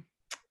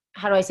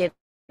do I say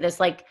this?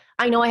 Like,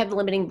 I know I have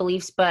limiting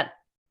beliefs, but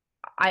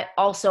I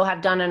also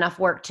have done enough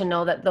work to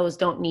know that those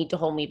don't need to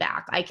hold me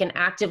back. I can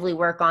actively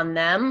work on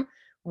them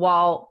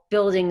while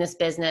building this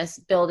business,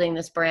 building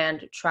this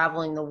brand,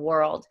 traveling the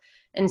world.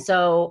 And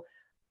so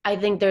I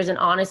think there's an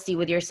honesty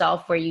with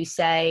yourself where you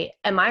say,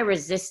 am I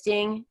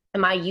resisting?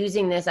 Am I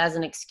using this as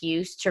an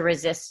excuse to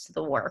resist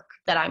the work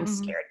that I'm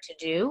scared to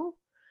do?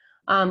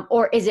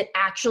 Or is it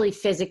actually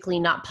physically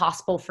not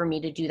possible for me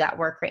to do that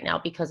work right now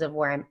because of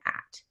where I'm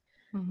at?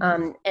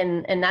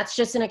 And that's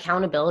just an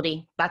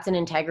accountability. That's an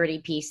integrity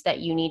piece that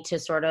you need to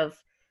sort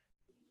of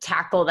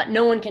tackle, that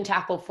no one can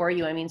tackle for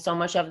you. I mean, so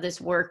much of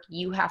this work,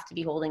 you have to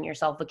be holding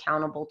yourself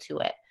accountable to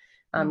it.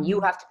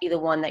 You have to be the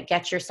one that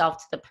gets yourself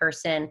to the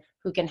person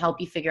who can help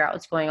you figure out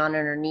what's going on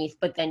underneath.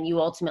 But then you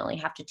ultimately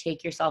have to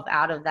take yourself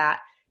out of that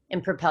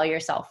and propel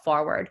yourself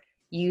forward.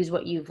 Use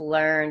what you've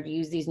learned,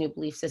 use these new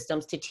belief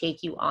systems to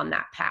take you on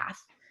that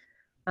path.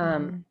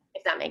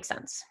 If that makes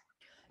sense.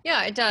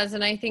 Yeah, it does.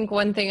 And I think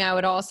one thing I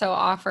would also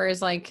offer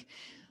is like,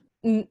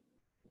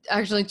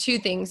 actually two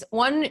things.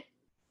 One,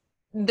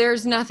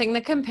 there's nothing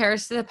that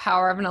compares to the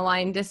power of an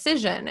aligned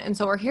decision. And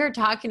so we're here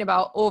talking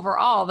about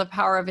overall the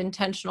power of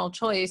intentional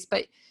choice,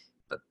 but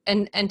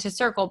to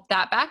circle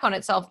that back on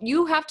itself,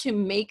 you have to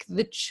make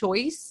the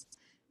choice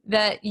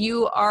that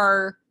you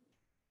are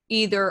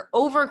either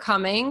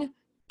overcoming,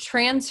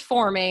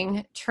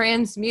 transforming,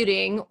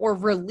 transmuting, or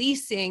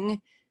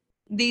releasing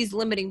these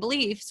limiting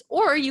beliefs,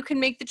 or you can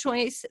make the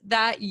choice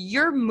that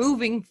you're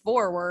moving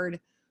forward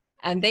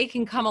and they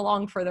can come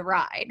along for the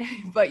ride,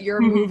 but you're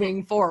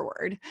moving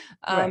forward.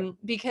 Right.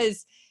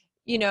 Because,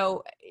 you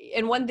know,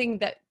 and one thing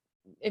that,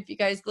 if you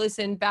guys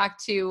listen back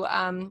to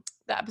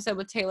the episode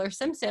with Taylor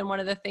Simpson, one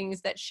of the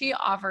things that she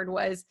offered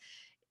was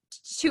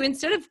to,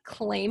 instead of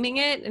claiming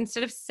it,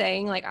 instead of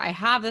saying like, I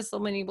have this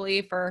limiting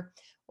belief or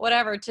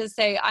whatever, to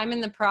say, I'm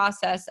in the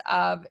process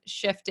of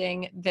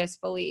shifting this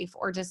belief,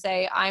 or to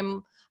say,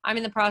 I'm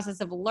in the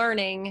process of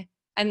learning,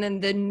 and then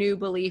the new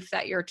belief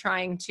that you're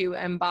trying to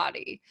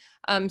embody.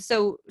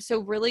 So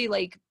really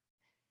like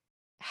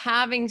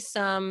having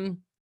some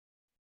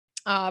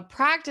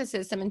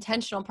practices, some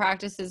intentional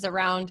practices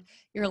around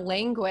your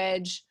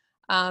language.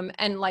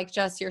 And like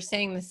Jess, you're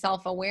saying, the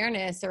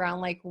self-awareness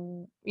around like,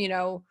 you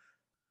know,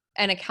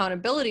 an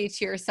accountability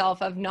to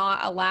yourself of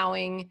not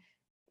allowing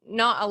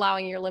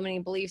your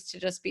limiting beliefs to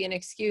just be an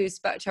excuse,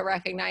 but to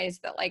recognize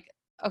that like,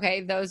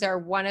 okay, those are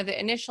one of the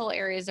initial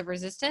areas of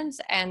resistance.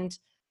 And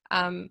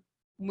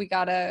we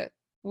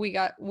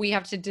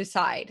have to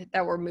decide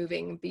that we're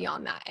moving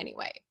beyond that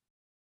anyway.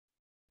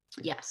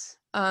 Yes.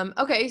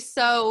 Okay.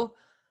 So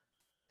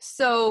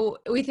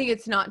we think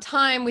it's not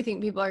time. We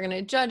think people are going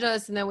to judge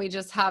us. And then we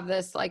just have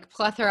this like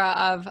plethora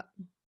of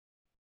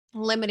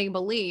limiting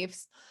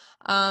beliefs.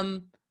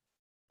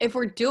 If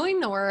we're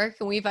doing the work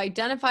and we've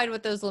identified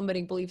what those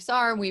limiting beliefs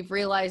are, and we've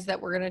realized that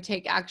we're going to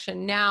take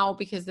action now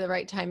because the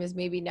right time is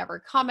maybe never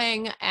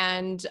coming,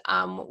 and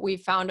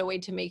we've found a way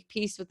to make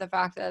peace with the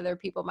fact that other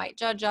people might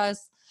judge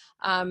us,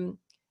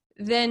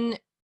 then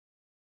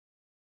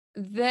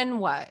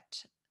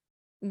what?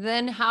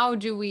 Then how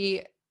do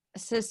we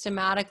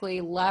systematically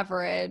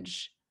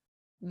leverage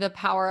the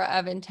power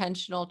of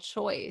intentional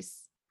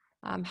choice?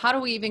 How do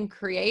we even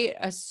create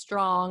a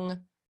strong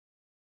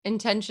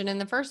intention in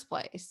the first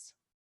place?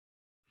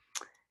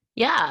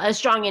 Yeah, a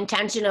strong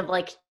intention of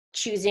like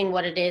choosing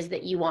what it is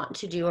that you want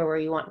to do or where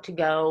you want to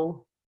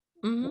go,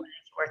 what it is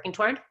you're working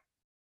toward.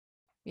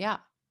 Yeah.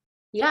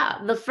 Yeah,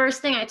 the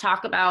first thing I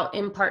talk about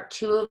in part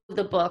 2 of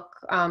the book,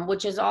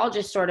 which is all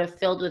just sort of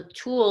filled with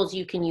tools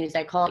you can use.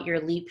 I call it your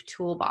LEAP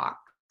toolbox.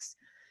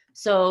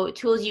 So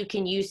tools you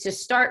can use to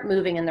start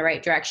moving in the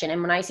right direction.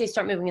 And when I say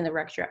start moving in the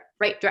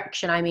right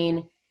direction, I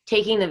mean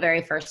taking the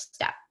very first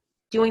step,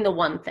 doing the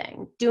one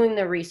thing, doing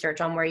the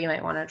research on where you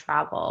might want to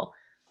travel,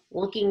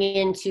 looking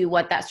into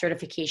what that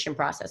certification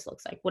process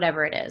looks like,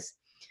 whatever it is.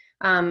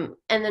 And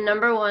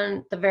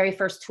the very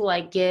first tool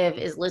I give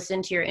is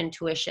listen to your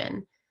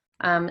intuition.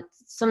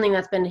 Something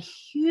that's been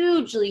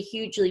hugely,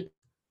 hugely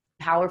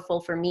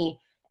powerful for me.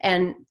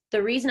 And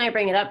the reason I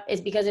bring it up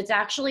is because it's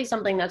actually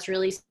something that's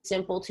really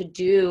simple to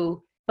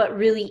do, but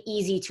really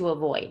easy to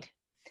avoid.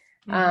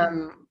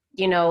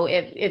 You know,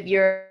 if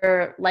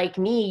you're like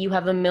me, you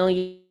have a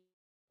million,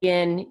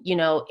 you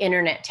know,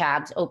 internet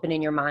tabs open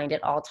in your mind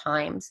at all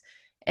times.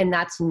 And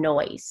that's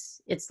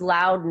noise. It's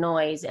loud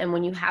noise. And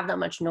when you have that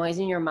much noise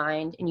in your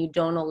mind and you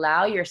don't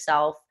allow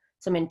yourself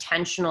some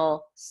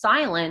intentional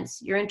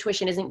silence, your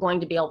intuition isn't going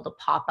to be able to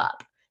pop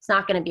up. It's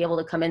not going to be able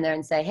to come in there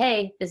and say,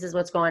 hey, this is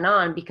what's going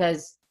on,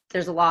 because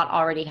there's a lot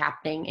already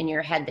happening in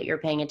your head that you're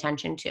paying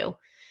attention to.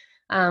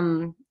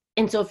 And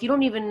so if you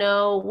don't even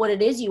know what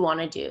it is you want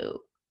to do,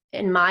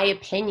 in my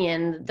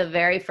opinion, the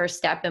very first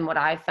step and what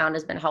I've found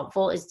has been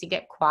helpful is to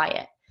get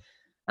quiet.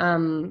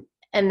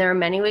 And there are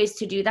many ways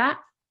to do that.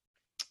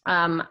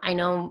 I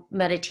know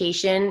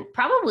meditation,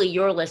 probably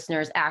your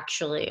listeners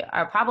actually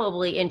are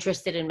probably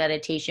interested in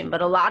meditation,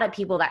 but a lot of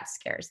people that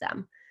scares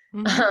them.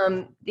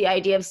 The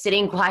idea of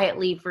sitting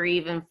quietly for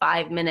even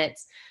 5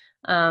 minutes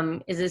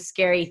is a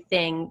scary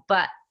thing.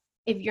 But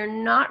if you're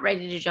not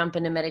ready to jump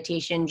into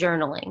meditation,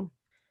 journaling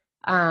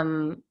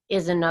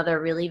is another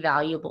really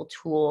valuable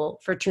tool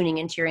for tuning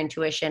into your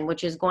intuition,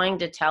 which is going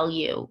to tell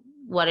you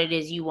what it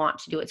is you want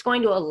to do. It's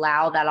going to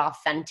allow that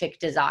authentic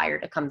desire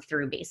to come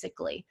through,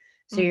 basically.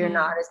 So you're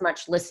not as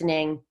much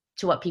listening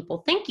to what people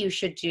think you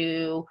should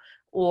do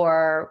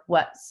or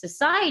what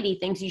society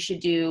thinks you should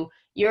do.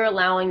 You're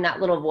allowing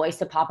that little voice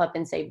to pop up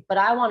and say, but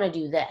I want to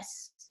do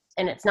this.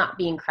 And it's not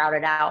being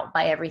crowded out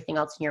by everything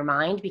else in your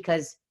mind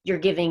because you're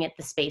giving it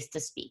the space to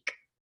speak.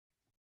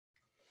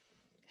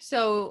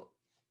 So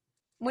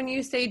when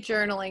you say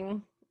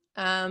journaling,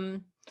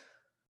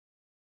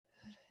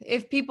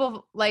 if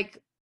people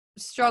like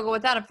struggle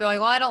with that, if they're like,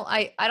 well,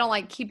 I don't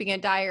like keeping a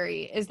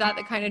diary, is that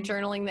the kind of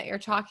journaling that you're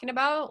talking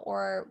about,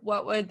 or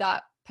what would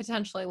that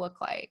potentially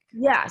look like?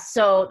 Yeah,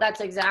 so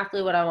that's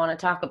exactly what I want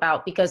to talk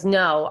about, because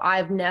no,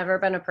 I've never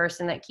been a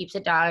person that keeps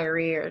a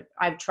diary, or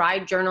I've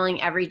tried journaling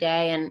every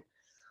day, and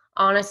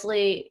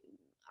honestly,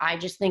 I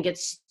just think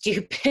it's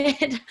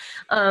stupid.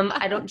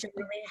 I don't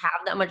generally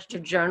have that much to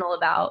journal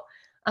about.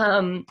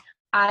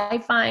 I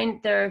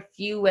find there are a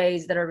few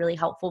ways that are really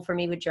helpful for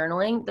me with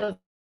journaling. The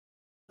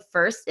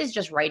first is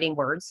just writing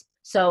words.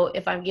 So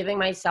if I'm giving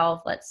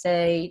myself, let's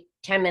say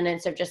 10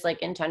 minutes of just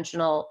like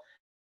intentional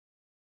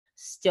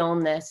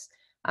stillness,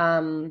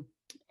 and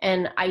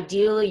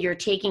ideally you're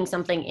taking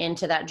something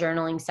into that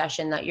journaling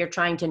session that you're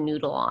trying to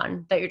noodle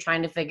on, that you're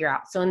trying to figure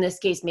out. So in this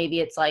case, maybe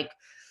it's like,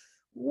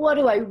 what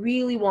do I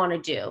really want to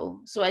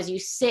do? So as you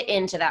sit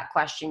into that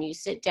question, you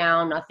sit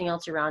down, nothing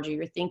else around you,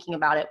 you're thinking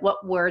about it,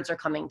 what words are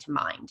coming to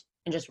mind,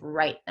 and just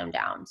write them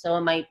down. So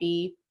it might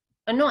be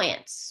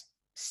annoyance,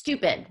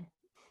 stupid,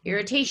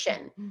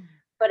 irritation.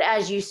 But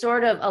as you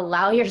sort of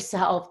allow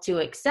yourself to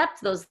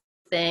accept those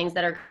things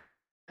that are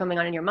coming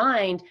on in your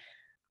mind,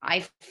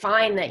 I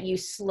find that you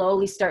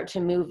slowly start to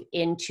move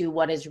into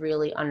what is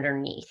really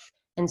underneath.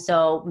 And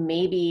so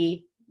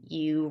maybe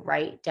you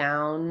write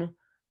down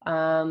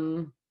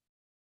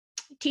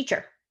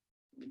teacher.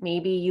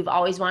 Maybe you've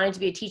always wanted to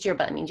be a teacher,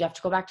 but it means you have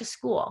to go back to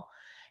school.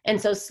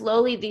 And so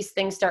slowly these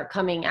things start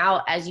coming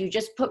out as you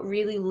just put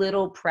really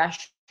little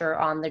pressure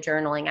on the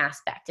journaling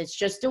aspect. It's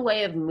just a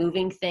way of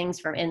moving things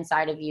from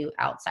inside of you,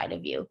 outside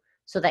of you,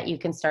 so that you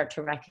can start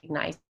to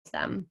recognize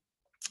them.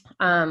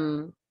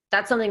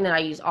 That's something that I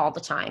use all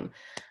the time.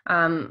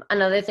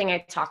 Another thing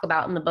I talk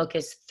about in the book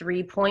is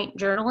 3-point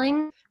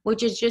journaling,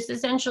 which is just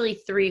essentially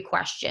 3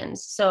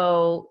 questions.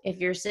 So if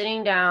you're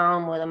sitting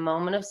down with a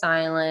moment of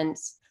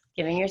silence,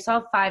 giving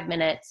yourself 5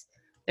 minutes,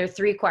 there are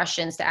 3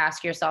 questions to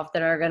ask yourself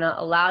that are going to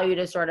allow you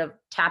to sort of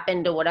tap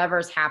into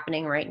whatever's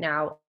happening right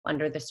now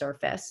under the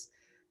surface.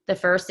 The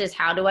first is,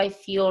 how do I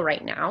feel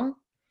right now?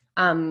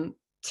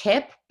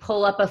 Tip,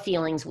 pull up a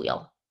feelings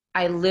wheel.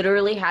 I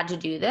literally had to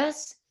do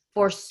this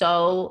for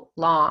so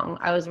long.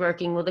 I was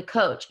working with a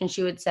coach and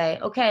she would say,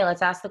 okay,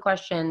 let's ask the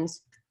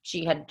questions.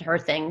 She had her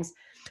things,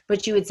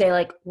 but she would say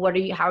like,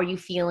 how are you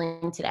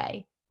feeling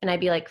today? And I'd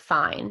be like,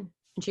 fine.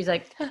 And she's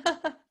like,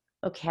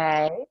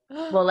 okay,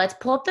 well, let's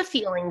pull up the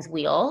feelings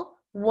wheel.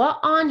 What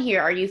on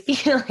here are you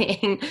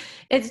feeling?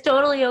 It's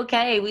totally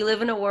okay. We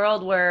live in a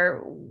world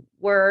where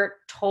we're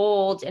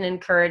told and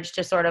encouraged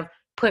to sort of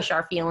push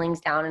our feelings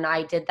down. And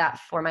I did that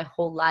for my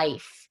whole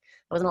life.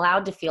 I wasn't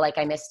allowed to feel like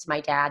I missed my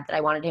dad, that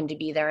I wanted him to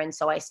be there. And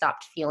so I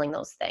stopped feeling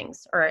those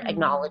things or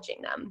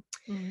acknowledging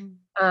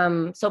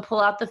them. So pull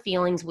out the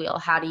feelings wheel.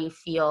 How do you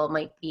feel?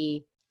 Might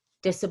be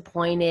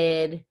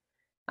disappointed,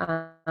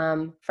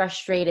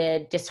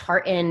 frustrated,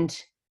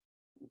 disheartened,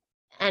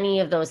 any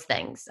of those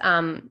things.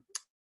 And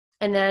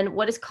then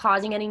what is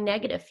causing any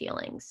negative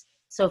feelings?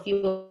 So if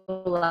you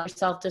allow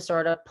yourself to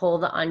sort of pull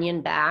the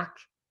onion back,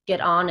 get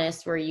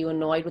honest, were you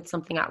annoyed with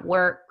something at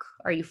work?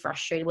 Are you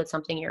frustrated with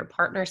something your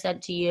partner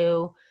said to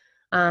you?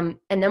 And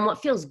then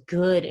what feels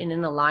good and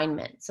in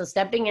alignment? So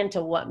stepping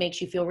into what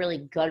makes you feel really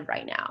good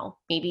right now.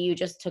 Maybe you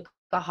just took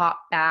a hot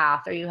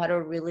bath or you had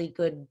a really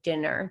good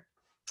dinner.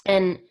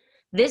 And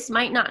this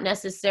might not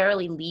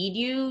necessarily lead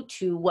you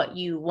to what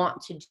you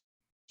want to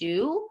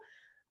do,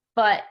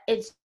 but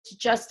it's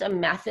just a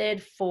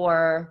method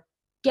for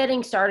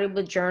getting started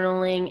with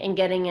journaling and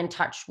getting in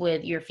touch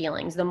with your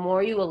feelings. The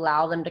more you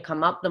allow them to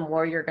come up, the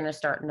more you're going to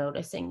start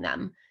noticing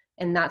them.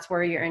 And that's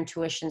where your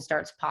intuition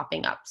starts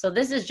popping up. So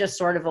this is just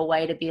sort of a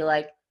way to be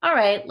like, all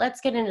right,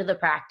 let's get into the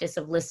practice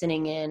of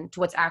listening in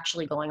to what's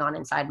actually going on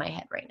inside my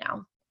head right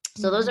now.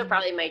 So those are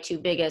probably my 2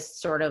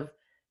 biggest sort of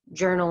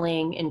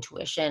journaling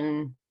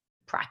intuition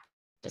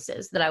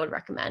practices that I would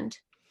recommend.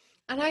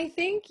 And I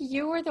think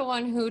you were the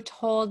one who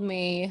told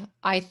me,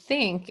 I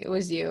think it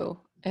was you,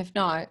 if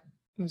not,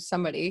 it was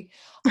somebody,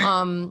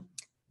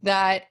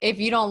 that if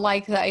you don't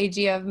like the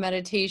idea of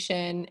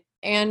meditation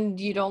and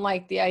you don't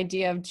like the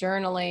idea of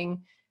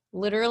journaling,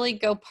 literally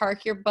go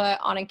park your butt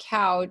on a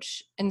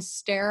couch and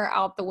stare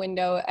out the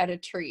window at a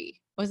tree.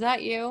 Was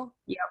that you?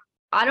 Yeah.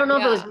 I don't know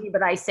if it was Yeah. me,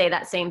 but I say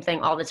that same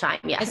thing all the time.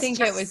 Yes. I think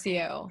it was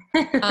you.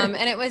 And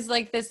it was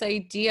like this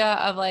idea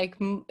of like,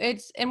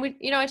 and we,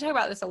 I talk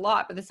about this a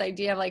lot, but this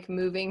idea of like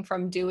moving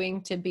from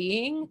doing to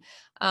being.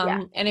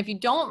 Yeah. And if you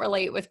don't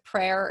relate with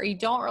prayer, or you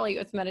don't relate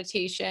with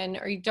meditation,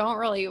 or you don't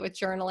relate with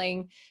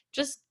journaling,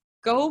 just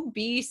go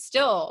be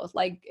still.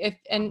 Like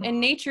and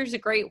nature's a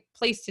great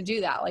place to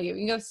do that. Like you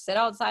can go sit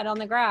outside on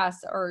the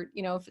grass, or,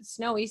 if it's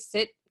snowy,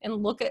 sit and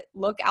look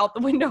out the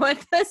window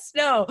at the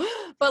snow,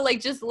 but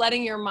like just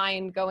letting your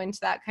mind go into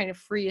that kind of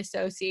free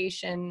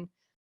association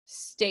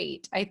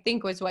state, I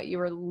think was what you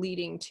were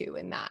leading to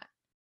in that.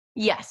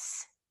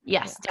 Yes,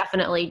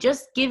 definitely.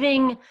 Just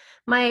giving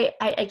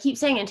I keep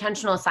saying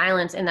intentional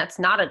silence, and that's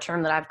not a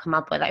term that I've come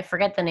up with. I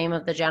forget the name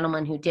of the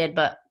gentleman who did,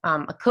 but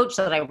a coach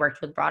that I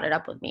worked with brought it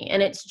up with me.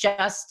 And it's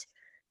just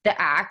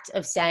the act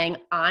of saying,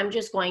 I'm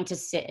just going to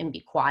sit and be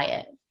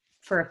quiet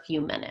for a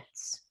few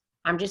minutes.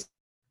 I'm just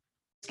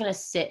going to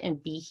sit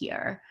and be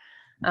here.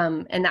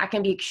 And that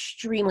can be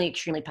extremely,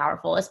 extremely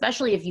powerful,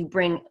 especially if you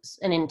bring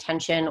an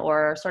intention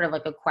or sort of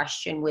like a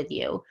question with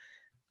you,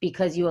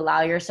 because you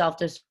allow yourself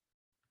to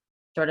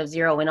sort of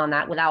zero in on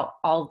that without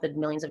all of the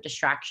millions of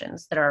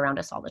distractions that are around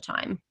us all the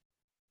time.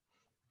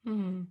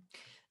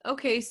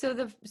 Okay.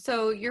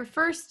 So your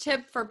first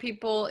tip for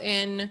people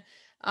in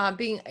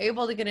being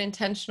able to get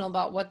intentional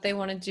about what they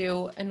want to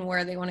do and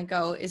where they want to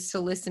go is to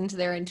listen to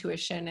their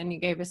intuition. And you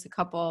gave us a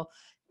couple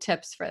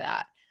tips for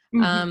that.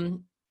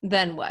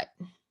 Then what?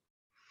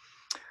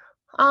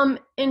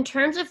 In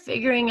terms of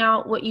figuring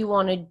out what you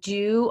want to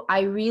do,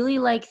 I really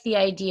like the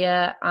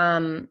idea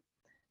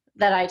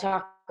that I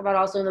talk about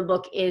also in the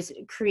book is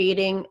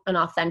creating an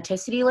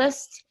authenticity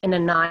list and a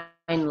 9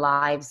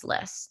 lives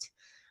list.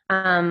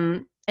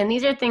 And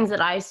these are things that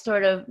I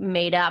sort of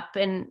made up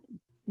and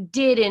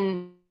did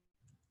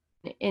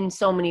in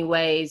so many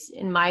ways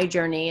in my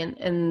journey,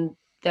 and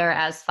they're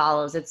as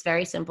follows. It's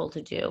very simple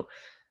to do.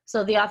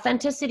 So the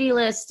authenticity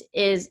list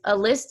is a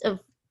list of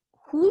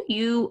who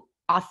you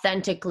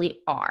authentically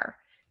are.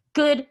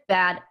 Good,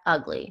 bad,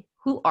 ugly.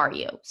 Who are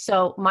you?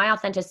 So my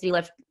authenticity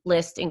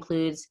list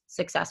includes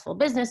successful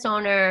business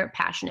owner,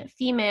 passionate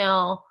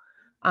female,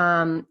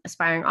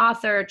 aspiring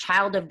author,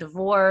 child of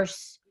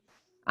divorce,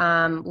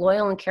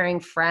 loyal and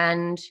caring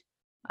friend,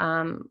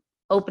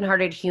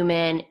 open-hearted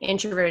human,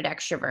 introverted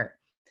extrovert.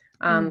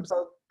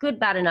 So good,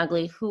 bad, and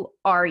ugly. Who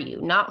are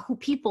you? Not who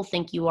people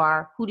think you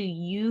are. Who do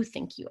you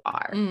think you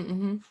are?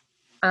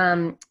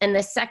 And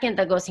the second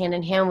that goes hand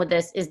in hand with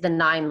this is the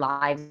 9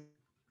 lives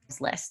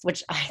list,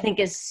 which I think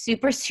is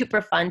super, super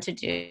fun to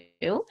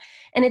do.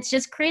 And it's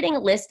just creating a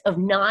list of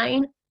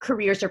 9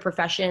 careers or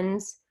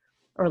professions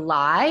or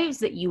lives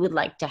that you would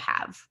like to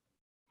have.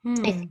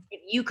 If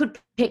you could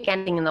pick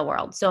anything in the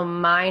world. So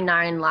my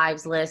 9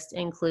 lives list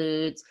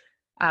includes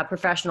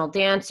professional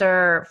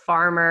dancer,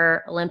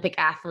 farmer, Olympic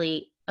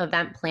athlete,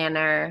 event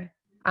planner,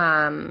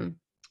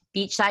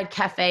 beachside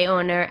cafe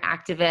owner,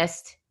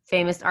 activist,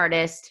 famous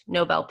artist,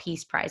 Nobel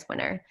Peace Prize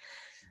winner.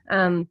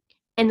 And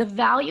the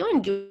value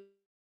in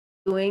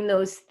doing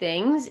those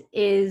things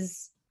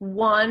is,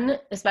 one,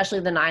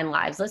 especially the 9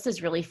 lives list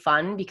is really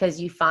fun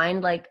because you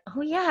find like,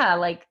 oh yeah,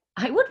 like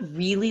I would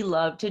really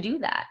love to do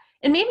that.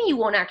 And maybe you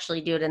won't actually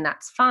do it and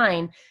that's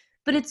fine,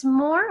 but it's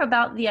more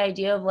about the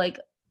idea of like,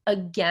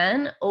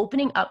 again,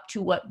 opening up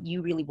to what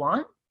you really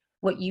want,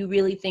 what you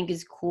really think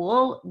is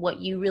cool,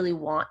 what you really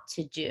want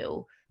to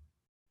do.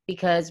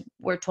 Because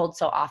we're told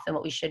so often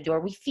what we should do, or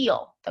we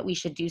feel that we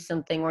should do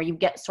something, or you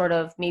get sort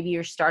of, maybe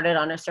you're started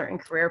on a certain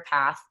career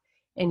path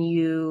and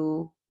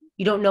you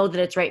don't know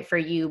that it's right for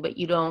you, but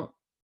you don't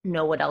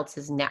know what else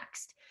is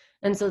next.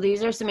 And so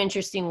these are some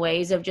interesting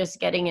ways of just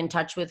getting in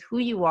touch with who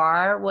you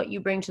are, what you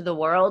bring to the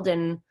world,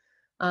 and,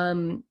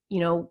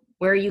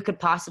 where you could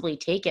possibly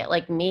take it.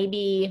 Like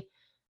maybe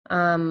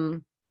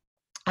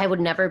I would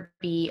never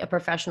be a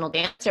professional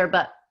dancer,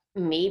 but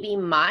maybe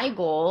my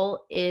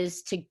goal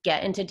is to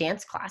get into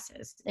dance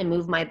classes and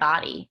move my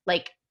body.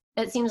 Like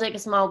it seems like a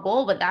small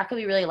goal, but that could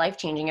be really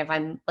life-changing if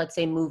I'm, let's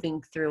say,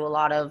 moving through a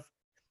lot of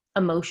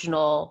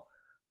emotional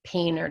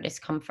pain or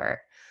discomfort.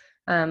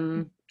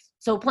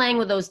 So playing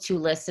with those 2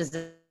 lists is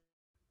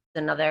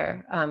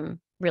another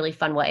really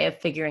fun way of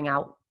figuring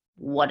out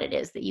what it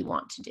is that you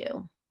want to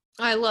do.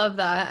 I love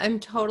that. I'm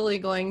totally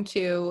going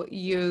to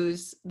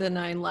use the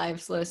 9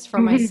 lives list for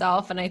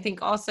myself. And I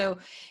think also,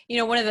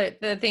 one of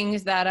the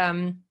things that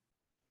a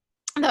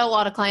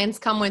lot of clients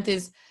come with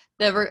is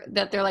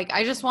that they're like,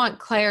 I just want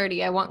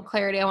clarity. I want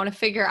clarity. I want to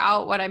figure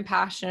out what I'm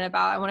passionate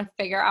about. I want to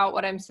figure out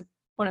what I'm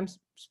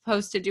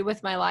supposed to do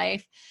with my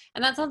life.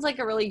 And that sounds like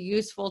a really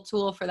useful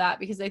tool for that,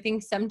 because I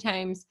think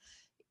sometimes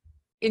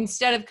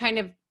instead of kind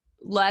of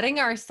letting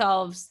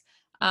ourselves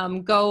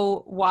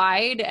go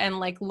wide and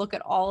like look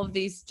at all of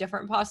these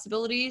different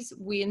possibilities,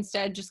 we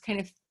instead just kind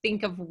of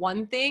think of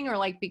one thing, or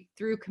like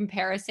through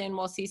comparison,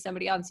 we'll see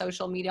somebody on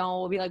social media and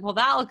we'll be like, well,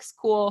 that looks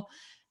cool.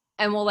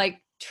 And we'll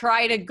like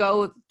try to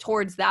go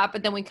towards that,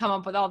 but then we come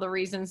up with all the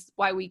reasons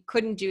why we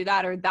couldn't do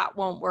that, or that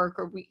won't work,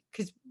 or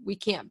because we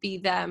can't be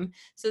them.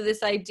 So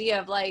this idea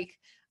of like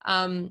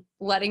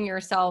letting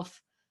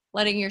yourself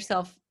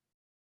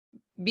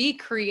be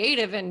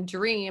creative and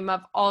dream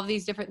of all of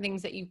these different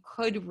things that you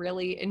could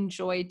really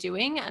enjoy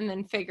doing, and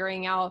then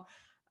figuring out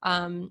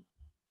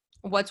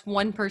what's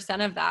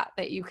 1% of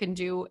that you can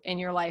do in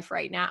your life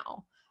right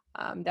now,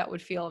 that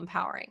would feel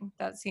empowering.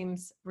 That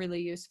seems really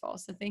useful.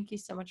 So thank you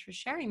so much for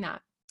sharing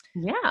that.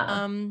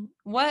 Yeah.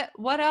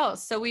 What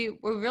else? So we're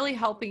really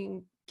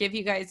helping give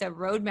you guys a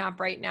roadmap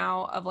right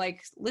now of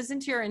like, listen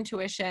to your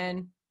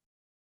intuition,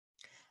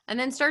 and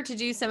then start to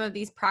do some of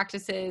these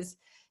practices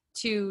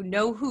to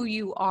know who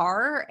you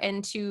are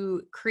and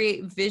to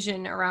create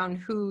vision around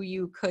who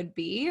you could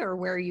be or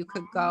where you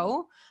could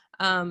go.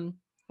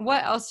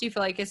 What else do you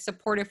feel like is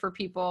supportive for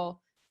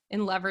people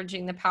in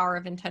leveraging the power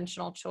of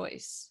intentional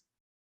choice?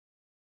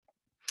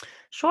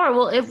 Sure.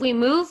 Well, if we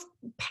move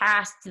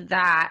past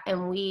that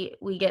and we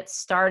get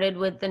started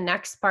with the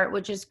next part,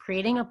 which is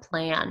creating a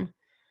plan.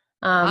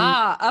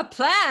 A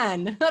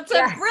plan. That's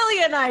a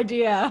brilliant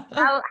idea.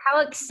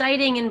 How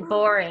exciting and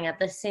boring at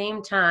the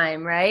same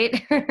time,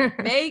 right?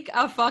 Make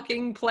a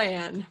fucking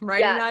plan.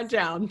 Writing that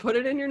down. Put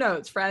it in your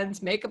notes,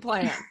 friends. Make a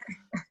plan.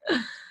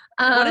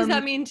 What does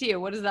that mean to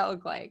you? What does that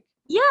look like?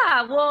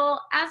 Yeah,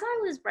 well, as I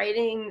was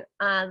writing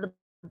the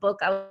book,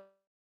 I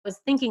was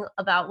thinking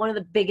about one of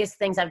the biggest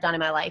things I've done in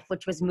my life,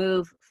 which was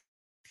move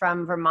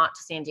from Vermont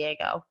to San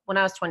Diego when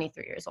I was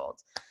 23 years old.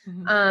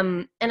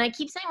 Mm-hmm. And I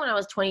keep saying when I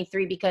was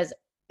 23 because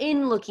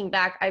in looking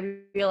back, I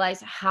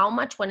realized how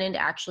much went into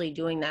actually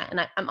doing that.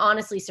 And I'm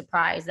honestly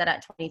surprised that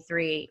at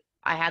 23,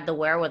 I had the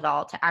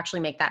wherewithal to actually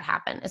make that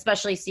happen,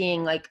 especially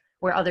seeing like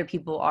where other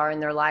people are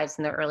in their lives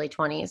in their early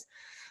 20s.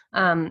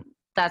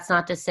 That's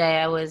not to say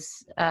I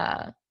was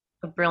a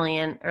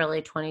brilliant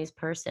early 20s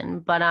person,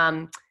 but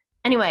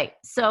anyway,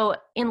 so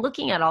in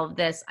looking at all of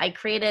this, I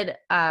created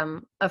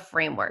a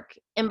framework.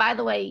 And by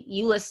the way,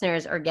 you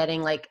listeners are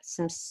getting like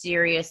some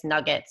serious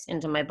nuggets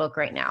into my book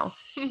right now.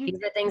 These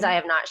are things I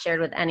have not shared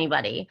with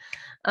anybody.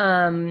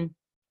 And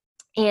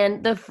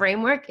the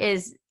framework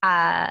is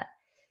the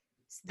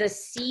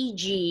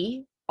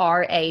CGRA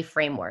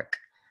framework,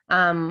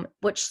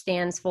 which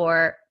stands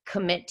for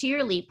commit to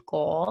your LEAP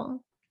goal,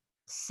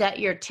 set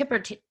your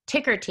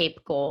ticker tape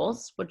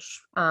goals,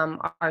 which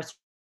are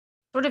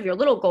sort of your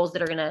little goals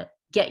that are going to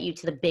get you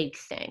to the big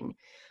thing.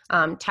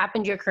 Tap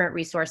into your current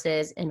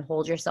resources and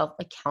hold yourself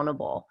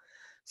accountable.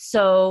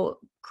 So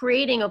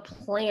creating a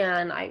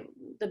plan,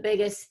 the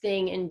biggest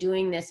thing in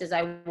doing this is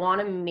I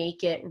want to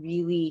make it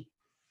really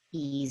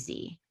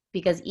easy,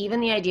 because even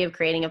the idea of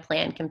creating a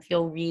plan can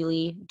feel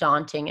really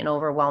daunting and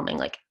overwhelming.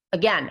 Like,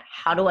 again,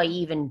 how do I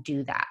even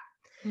do that?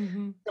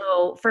 Mm-hmm.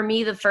 So for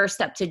me, the first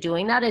step to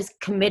doing that is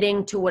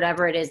committing to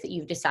whatever it is that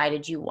you've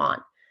decided you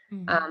want.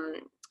 Mm-hmm.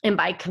 And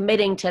by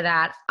committing to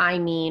that, I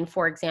mean,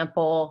 for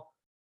example,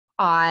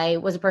 I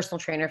was a personal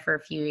trainer for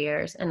a few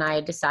years and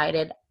I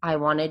decided I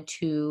wanted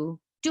to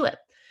do it.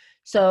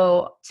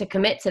 So to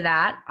commit to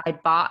that, I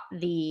bought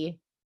the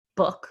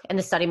book and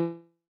the study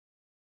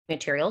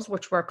materials,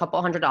 which were a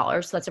couple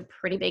 $100. So that's a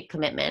pretty big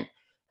commitment.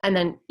 And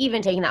then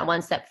even taking that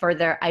one step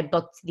further, I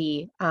booked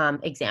the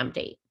exam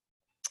date.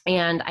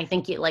 And I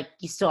think you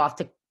still have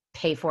to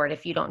pay for it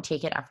if you don't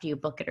take it after you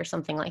book it or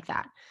something like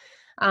that.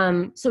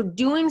 So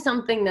doing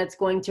something that's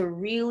going to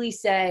really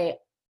say,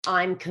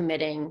 I'm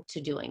committing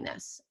to doing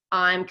this.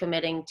 I'm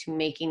committing to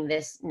making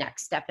this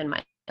next step in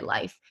my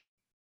life,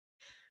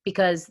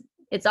 because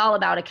it's all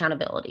about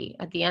accountability.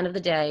 At the end of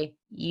the day,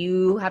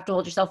 you have to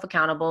hold yourself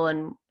accountable,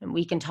 and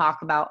we can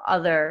talk about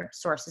other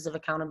sources of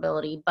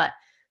accountability, but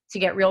to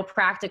get real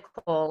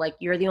practical, like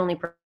you're the only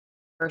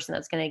person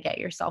that's going to get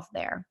yourself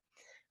there.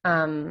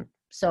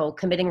 So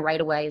committing right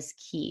away is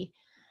key.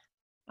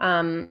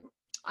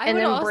 I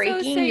would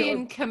also say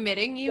in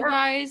committing, you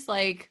guys,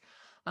 like,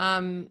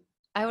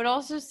 I would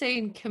also say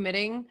in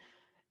committing,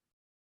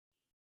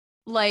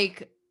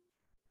 like,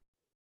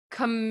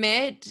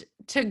 commit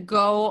to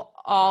go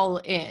all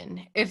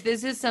in. If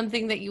this is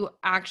something that you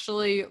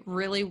actually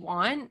really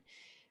want,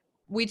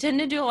 we tend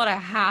to do a lot of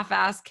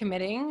half-ass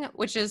committing,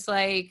 which is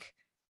like,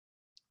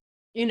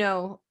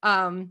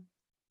 I'm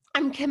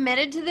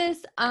committed to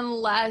this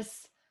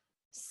unless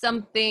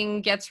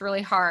something gets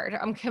really hard.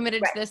 I'm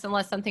committed to this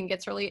unless something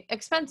gets really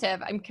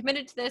expensive. I'm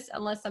committed to this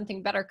unless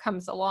something better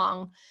comes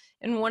along.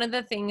 And one of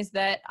the things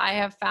that I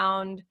have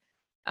found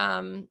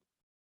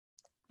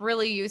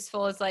really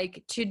useful is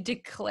like to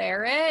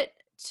declare it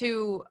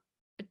to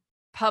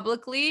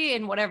publicly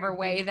in whatever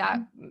way that,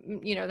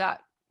 that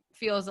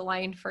feels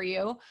aligned for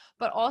you,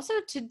 but also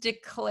to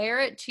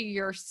declare it to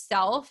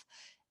yourself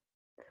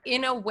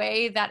in a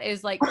way that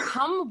is like,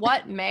 come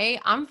what may,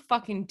 I'm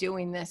fucking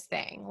doing this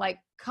thing.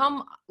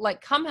 Come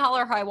hell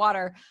or high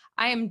water,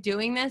 I am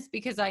doing this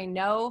because I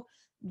know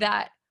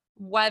that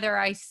whether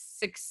I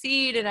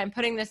succeed, and I'm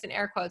putting this in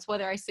air quotes,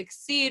 whether I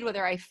succeed,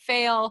 whether I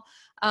fail,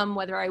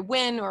 whether I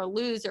win or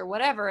lose or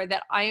whatever,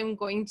 that I am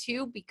going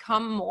to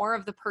become more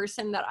of the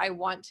person that I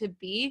want to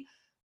be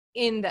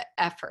in the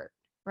effort.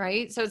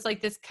 right? So it's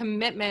like this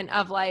commitment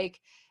of like,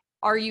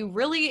 are you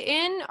really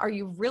in? Are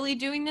you really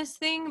doing this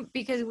thing?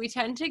 Because we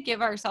tend to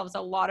give ourselves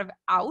a lot of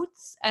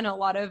outs and a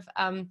lot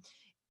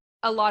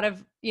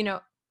of, you know,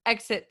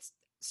 exit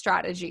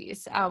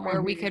strategies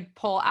where we could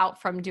pull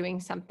out from doing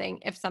something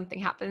if something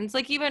happens.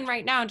 Like even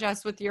right now,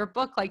 Jess, with your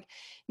book, like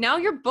now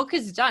your book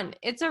is done.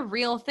 It's a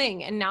real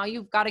thing. And now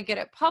you've got to get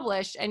it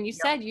published. And you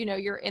said, you know,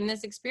 you're in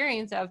this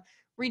experience of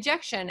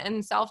rejection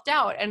and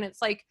self-doubt. And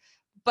it's like,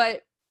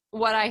 but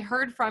what I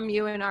heard from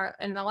you in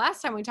the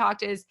last time we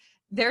talked is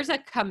there's a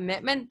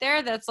commitment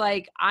there that's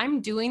like,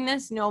 I'm doing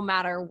this no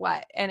matter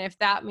what. And if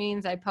that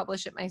means I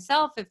publish it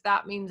myself, if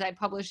that means I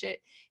publish it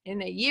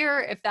in a year,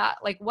 if that,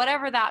 like,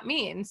 whatever that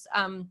means,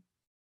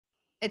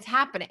 it's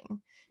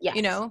happening, Yes.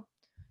 you know?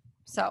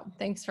 So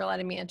thanks for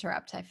letting me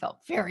interrupt. I felt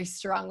very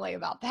strongly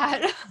about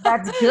that.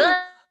 That's good.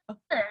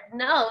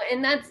 No,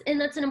 and that's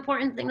an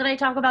important thing that I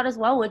talk about as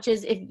well, which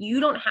is if you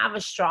don't have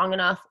a strong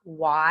enough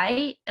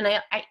why, and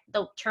I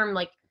the term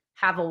like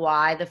have a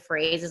why, the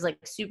phrase is like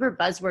super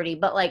buzzwordy,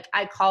 but like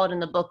I call it in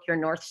the book your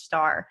North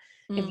Star.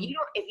 If you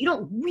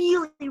don't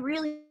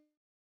really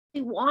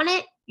want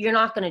it, you're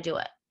not going to do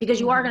it, because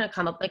you are going to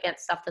come up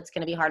against stuff that's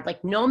going to be hard.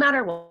 Like no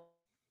matter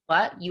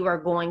what, you are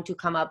going to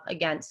come up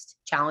against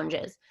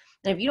challenges.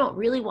 And if you don't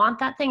really want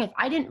that thing, if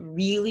I didn't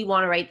really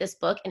want to write this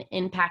book and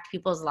impact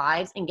people's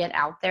lives and get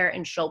out there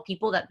and show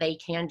people that they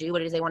can do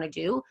what it is they want to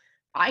do,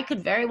 I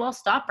could very well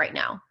stop right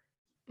now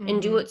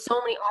and do what so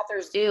many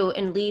authors do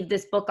and leave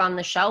this book on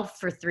the shelf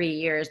for 3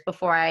 years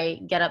before I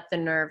get up the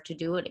nerve to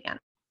do it again.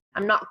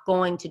 I'm not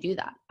going to do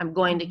that. I'm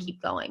going to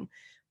keep going,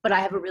 but I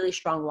have a really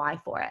strong why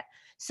for it.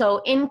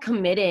 So in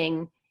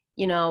committing,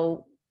 you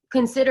know,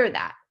 consider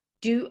that.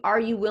 Are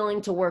you willing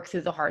to work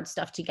through the hard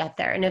stuff to get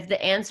there? And if the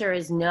answer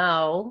is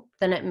no,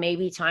 then it may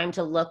be time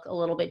to look a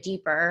little bit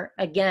deeper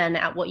again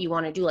at what you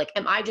want to do. Like,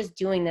 am I just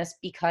doing this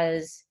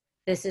because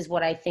this is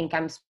what I think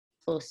I'm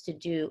supposed to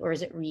do? Or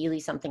is it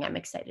really something I'm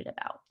excited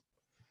about?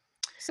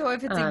 So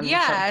if it's a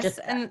yes,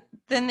 and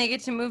then they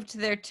get to move to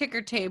their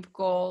ticker tape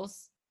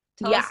goals,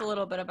 tell us a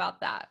little bit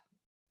about that.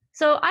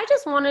 So I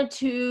just wanted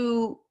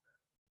to,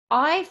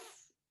 I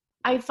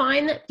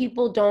find that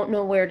people don't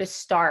know where to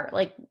start.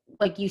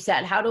 Like you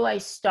said, how do I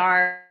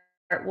start?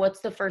 What's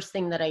the first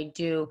thing that I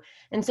do?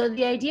 And so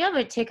the idea of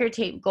a ticker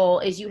tape goal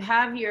is you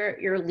have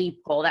your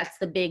LEAP goal. That's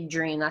the big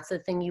dream. That's the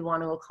thing you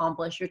want to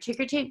accomplish. Your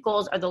ticker tape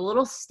goals are the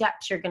little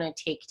steps you're going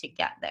to take to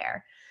get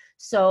there.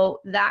 So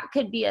that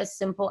could be as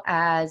simple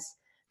as,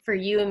 for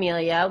you,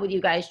 Amelia, with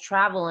you guys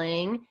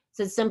traveling,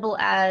 it's as simple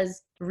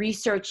as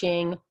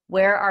researching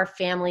where are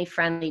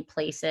family-friendly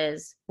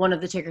places. One of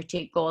the ticker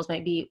tape goals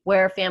might be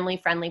where are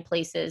family-friendly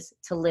places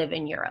to live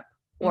in Europe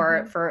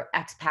or for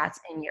expats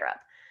in Europe.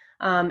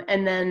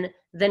 And then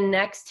the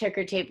next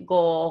ticker tape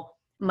goal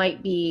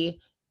might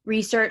be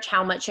research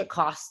how much it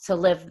costs to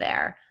live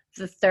there.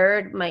 The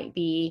third might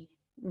be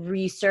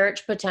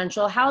research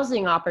potential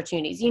housing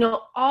opportunities. You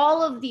know,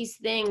 all of these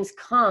things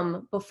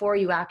come before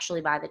you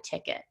actually buy the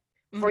ticket,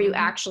 before you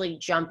actually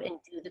jump and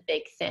do the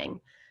big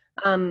thing.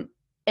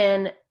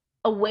 And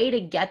a way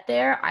to get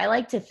there, I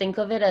like to think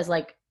of it as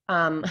like,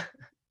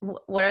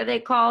 what are they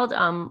called?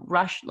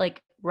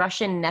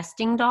 Russian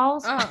nesting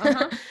dolls.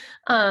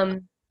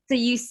 So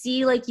you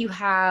see, like you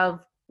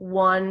have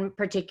one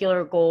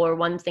particular goal or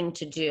one thing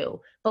to do,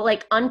 but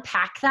like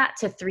unpack that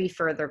to 3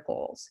 further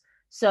goals.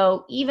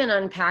 So even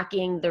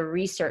unpacking the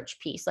research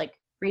piece, like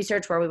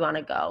research where we want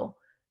to go,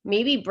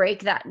 maybe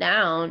break that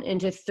down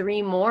into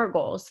 3 more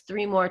goals,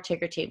 3 more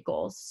ticker tape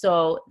goals.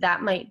 So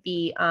that might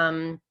be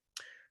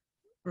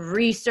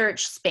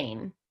research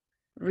Spain,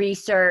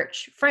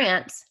 research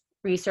France,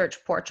 research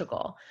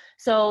Portugal.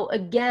 So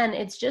again,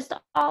 it's just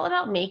all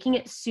about making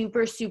it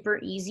super, super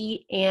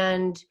easy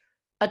and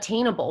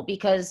attainable,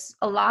 because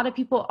a lot of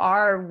people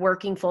are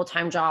working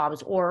full-time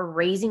jobs or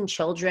raising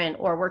children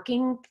or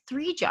working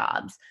 3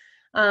 jobs.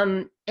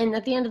 And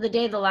at the end of the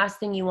day, the last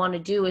thing you want to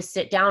do is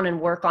sit down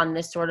and work on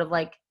this sort of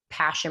like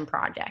passion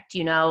project,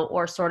 you know,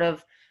 or sort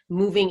of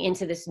moving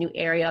into this new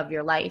area of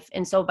your life.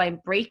 And so by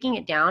breaking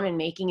it down and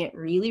making it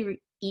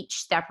really, each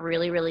step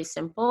really, really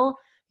simple,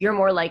 you're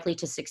more likely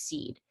to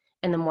succeed.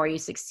 And the more you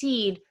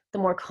succeed, the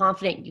more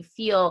confident you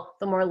feel,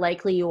 the more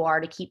likely you are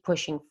to keep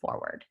pushing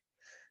forward.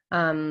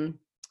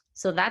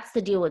 So that's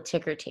the deal with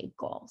ticker tape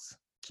goals.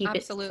 Keep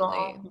it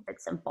small, keep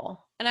it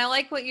simple. And I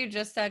like what you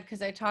just said,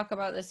 because I talk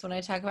about this when I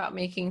talk about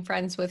making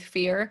friends with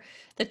fear.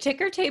 The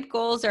ticker tape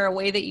goals are a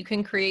way that you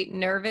can create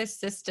nervous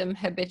system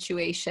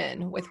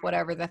habituation with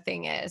whatever the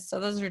thing is. So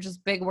those are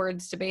just big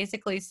words to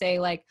basically say,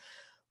 like,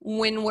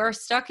 when we're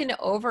stuck in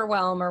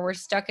overwhelm or we're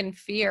stuck in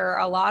fear,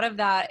 a lot of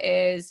that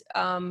is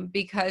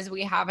because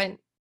we haven't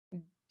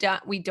done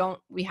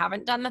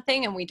the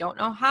thing and we don't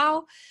know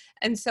how.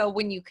 And so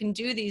when you can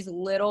do these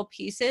little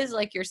pieces,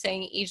 like you're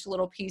saying, each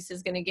little piece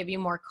is going to give you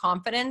more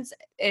confidence.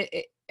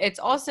 It's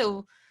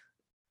also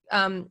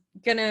going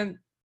to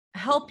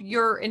help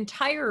your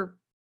entire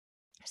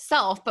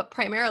self, but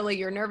primarily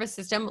your nervous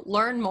system,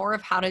 learn more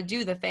of how to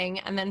do the thing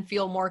and then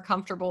feel more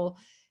comfortable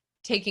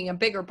taking a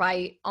bigger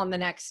bite on the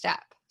next step.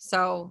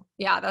 So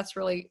yeah, that's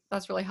really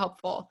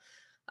helpful.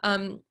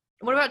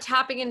 What about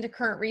tapping into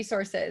current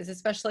resources,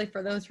 especially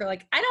for those who are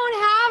like, I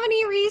don't have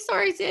any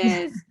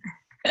resources.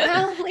 I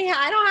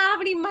don't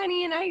have any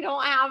money and I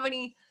don't have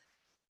any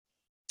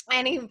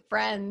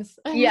friends.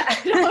 Yeah.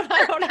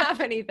 I don't have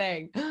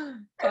anything.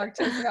 Talk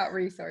to us about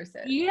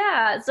resources.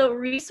 Yeah. So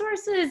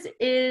resources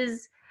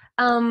is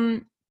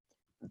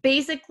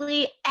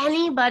basically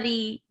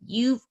anybody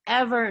you've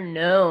ever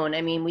known.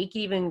 I mean, we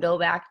could even go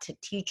back to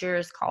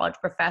teachers, college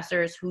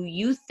professors who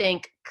you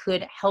think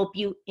could help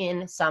you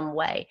in some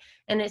way.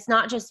 And it's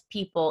not just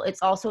people,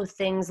 it's also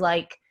things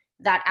like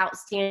that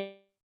outstanding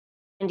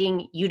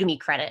Udemy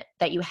credit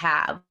that you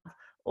have,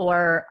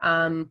 or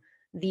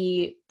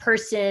the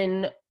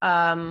person,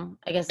 I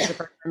guess it's a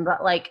person,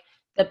 but like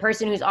the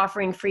person who's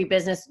offering free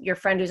business, your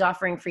friend who's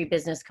offering free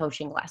business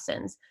coaching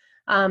lessons.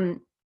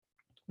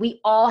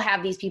 We all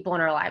have these people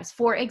in our lives.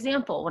 For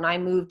example, when I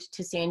moved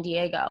to San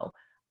Diego,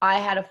 I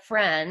had a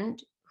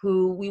friend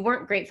who we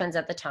weren't great friends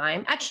at the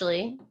time.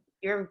 Actually,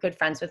 you're good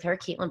friends with her,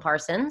 Caitlin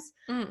Parsons.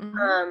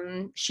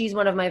 She's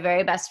one of my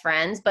very best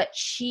friends, but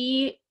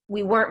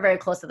we weren't very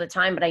close at the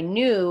time, but I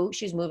knew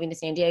she was moving to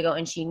San Diego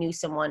and she knew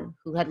someone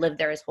who had lived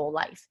there his whole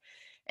life.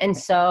 And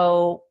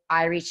so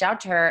I reached out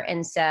to her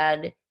and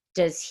said,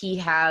 does he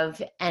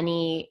have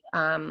any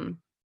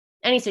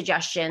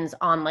suggestions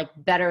on like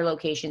better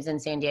locations in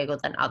San Diego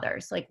than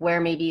others? Like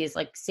where maybe is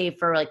like safe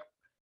for like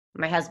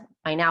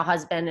my now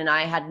husband and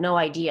I had no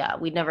idea.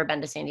 We'd never been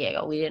to San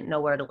Diego. We didn't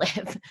know where to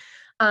live.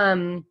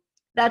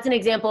 That's an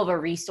example of a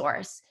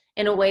resource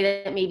in a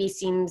way that maybe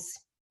seems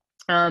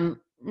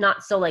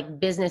not so like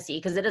businessy,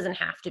 because it doesn't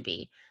have to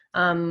be.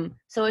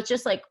 So it's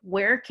just like,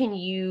 where can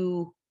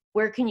you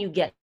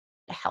get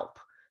help?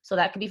 So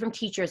that could be from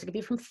teachers, it could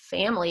be from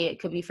family, it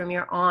could be from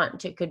your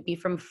aunt, it could be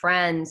from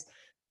friends,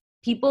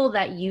 people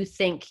that you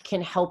think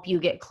can help you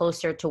get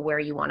closer to where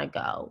you want to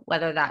go,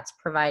 whether that's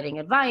providing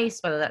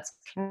advice, whether that's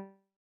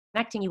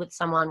connecting you with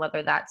someone,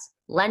 whether that's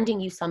lending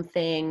you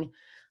something.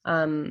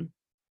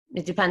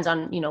 It depends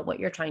on, what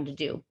you're trying to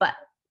do, but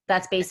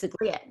that's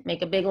basically it.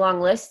 Make a big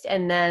long list,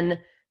 and then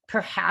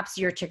perhaps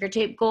your ticker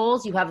tape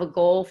goals, you have a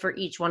goal for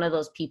each one of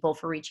those people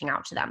for reaching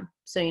out to them.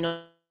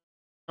 So,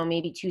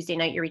 maybe Tuesday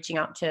night you're reaching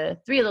out to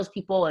 3 of those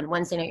people, and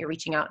Wednesday night you're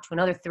reaching out to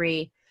another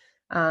 3.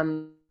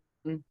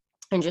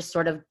 And just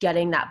sort of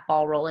getting that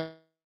ball rolling,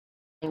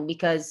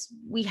 because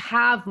we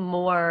have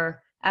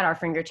more at our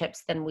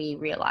fingertips than we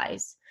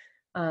realize.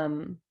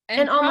 And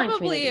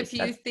probably if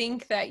you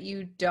think that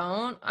you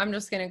don't, I'm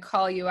just going to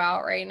call you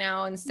out right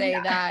now and say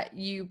that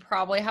you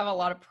probably have a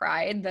lot of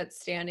pride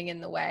that's standing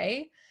in the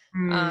way.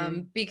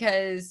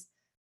 Because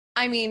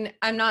I mean,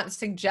 I'm not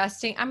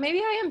suggesting, maybe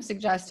I am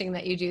suggesting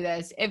that you do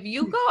this. If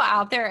you go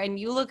out there and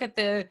you look at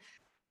the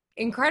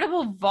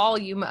incredible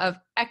volume of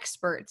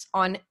experts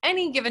on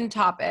any given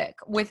topic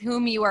with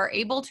whom you are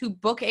able to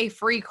book a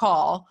free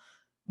call,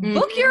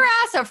 book your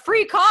ass a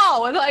free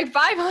call with like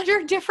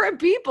 500 different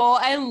people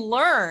and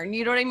learn,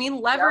 you know what I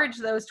mean? Leverage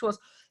those tools.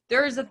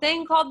 There's a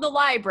thing called the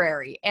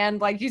library. And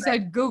like you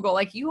said, Google,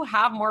 like you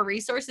have more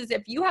resources.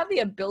 If you have the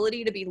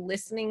ability to be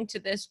listening to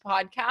this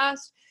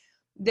podcast,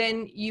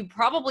 then you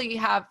probably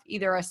have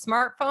either a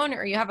smartphone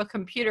or you have a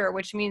computer,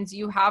 which means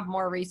you have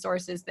more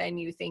resources than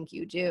you think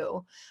you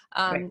do.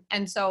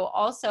 And so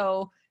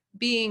also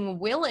being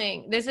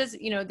willing, this is,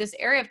 this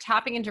area of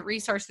tapping into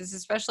resources,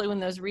 especially when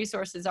those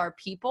resources are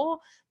people,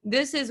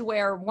 this is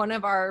where one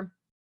of our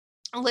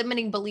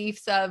limiting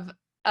beliefs of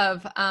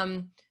but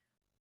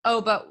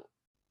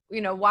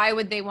why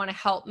would they want to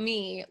help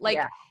me? Like,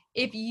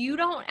 if you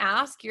don't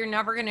ask, you're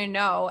never going to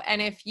know.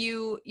 And if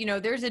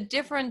there's a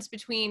difference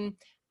between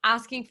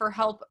asking for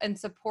help and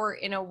support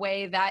in a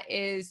way that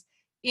is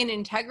in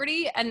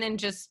integrity and then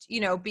just,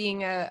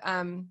 being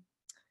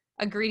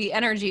a greedy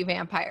energy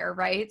vampire,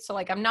 right? So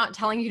like, I'm not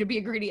telling you to be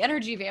a greedy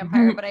energy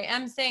vampire, but I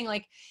am saying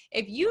like,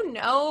 if you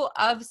know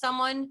of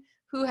someone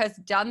who has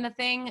done the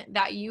thing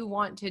that you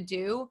want to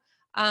do,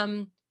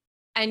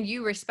 and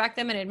you respect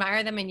them and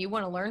admire them and you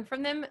want to learn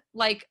from them,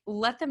 like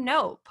let them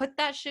know, put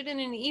that shit in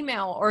an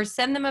email or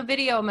send them a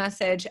video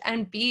message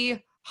and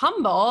be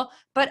humble,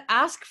 but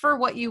ask for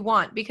what you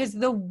want, because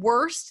the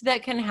worst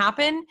that can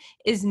happen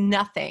is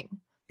nothing.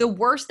 The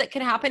worst that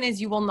can happen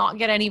is you will not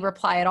get any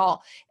reply at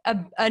all.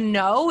 A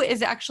no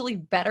is actually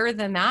better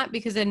than that,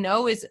 because a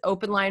no is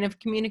open line of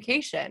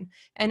communication.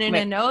 And in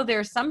a no,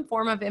 there's some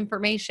form of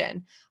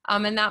information.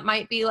 And that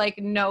might be like,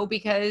 no,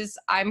 because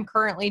I'm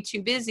currently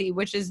too busy,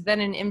 which is then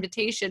an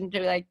invitation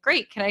to like,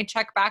 great, can I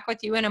check back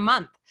with you in a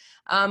month?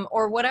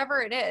 Or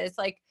whatever it is.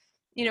 Like,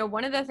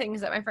 one of the things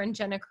that my friend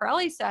Jenna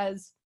Corelli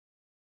says,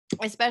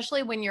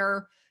 especially when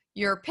you're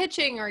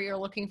pitching or you're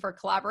looking for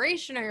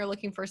collaboration or you're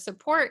looking for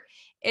support,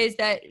 is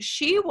that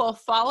she will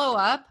follow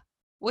up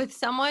with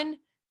someone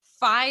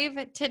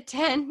 5 to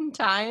 10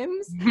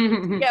 times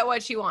to get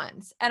what she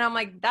wants. And I'm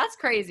like, that's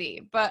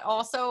crazy. But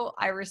also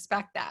I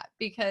respect that,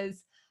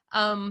 because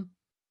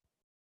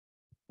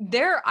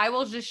I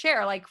will just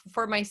share, like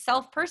for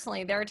myself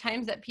personally, there are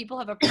times that people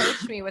have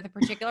approached me with a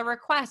particular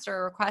request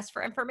or a request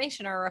for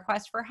information or a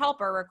request for help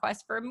or a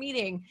request for a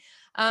meeting.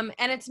 And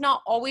it's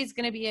not always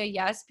going to be a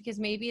yes, because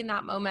maybe in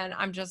that moment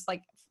I'm just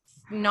like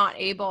not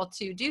able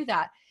to do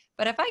that.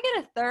 But if I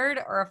get a third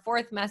or a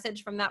fourth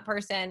message from that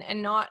person,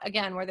 and not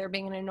again where they're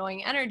being an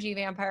annoying energy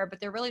vampire, but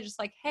they're really just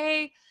like,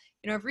 hey,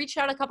 I've reached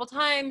out a couple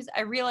times.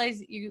 I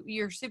realize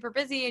you're super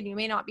busy and you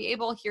may not be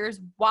able. Here's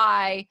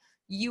why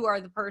you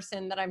are the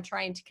person that I'm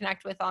trying to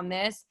connect with on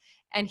this.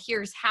 And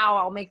here's how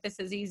I'll make this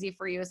as easy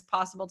for you as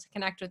possible to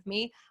connect with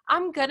me.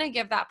 I'm going to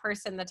give that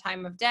person the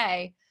time of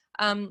day.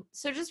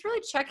 So just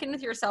really check in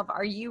with yourself.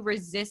 Are you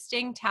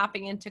resisting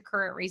tapping into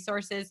current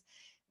resources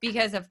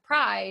because of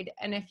pride?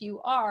 And if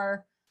you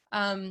are,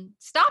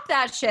 stop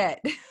that shit.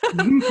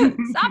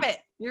 Stop it.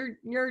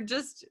 You're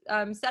just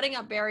setting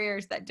up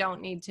barriers that don't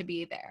need to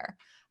be there.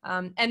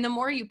 And the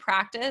more you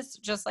practice,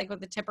 just like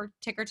with the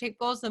ticker tape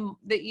goals,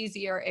 the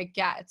easier it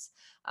gets.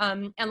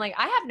 And like,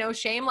 I have no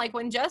shame. Like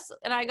when Jess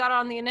and I got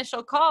on the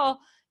initial call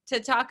to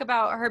talk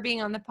about her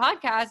being on the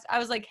podcast, I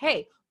was like,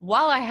 hey,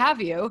 while I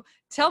have you,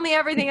 tell me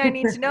everything I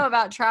need to know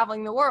about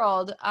traveling the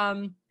world.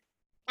 And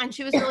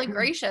she was really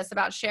gracious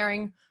about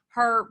sharing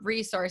her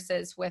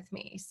resources with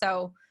me.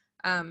 So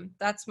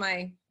this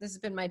has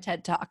been my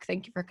TED Talk.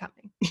 Thank you for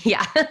coming.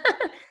 Yeah,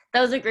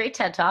 that was a great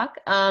TED Talk.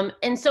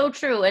 And so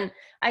true. And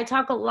I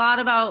talk a lot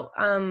about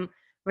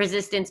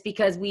resistance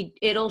because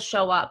it'll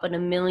show up in a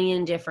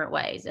million different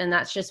ways. And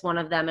that's just one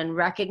of them. And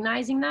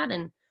recognizing that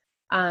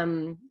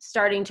and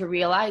starting to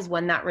realize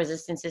when that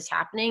resistance is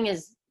happening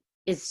is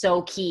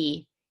so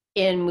key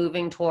in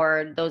moving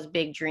toward those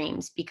big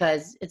dreams,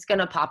 because it's going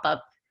to pop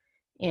up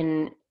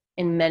in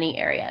many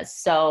areas.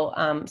 So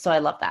I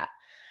love that.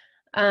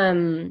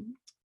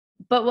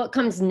 But what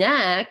comes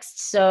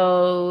next,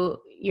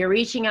 so you're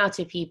reaching out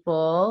to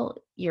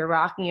people, you're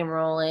rocking and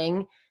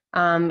rolling,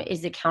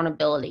 is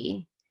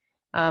accountability.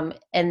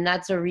 And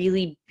that's a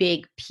really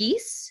big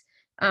piece,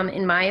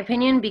 in my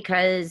opinion,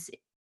 because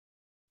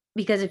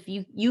if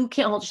you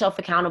can't hold yourself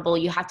accountable,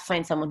 you have to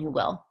find someone who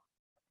will.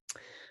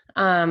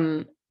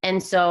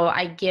 And so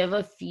I give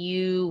a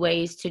few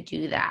ways to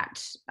do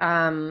that.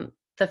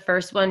 The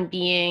first one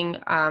being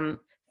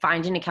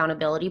find an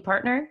accountability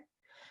partner.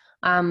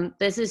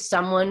 This is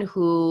someone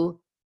who,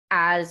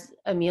 as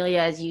Amelia,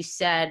 as you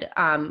said,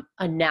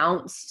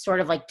 announce,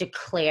 sort of like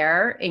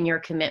declare in your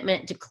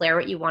commitment, declare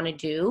what you want to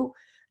do.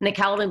 An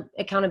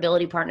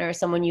accountability partner is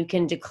someone you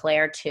can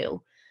declare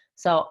to.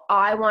 So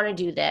I want to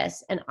do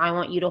this, and I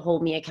want you to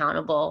hold me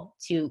accountable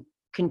to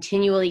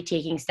continually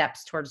taking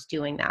steps towards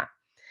doing that.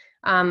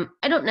 I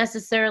don't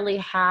necessarily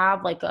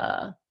have like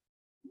a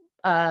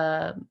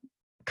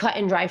cut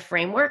and dry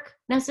framework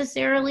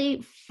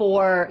necessarily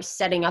for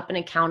setting up an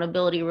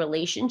accountability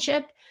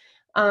relationship.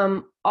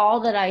 All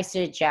that I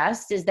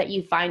suggest is that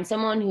you find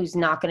someone who's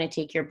not going to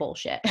take your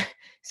bullshit.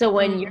 So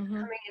when you're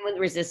coming in with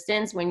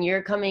resistance, when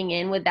you're coming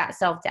in with that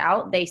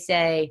self-doubt, they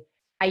say,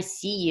 I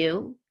see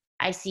you,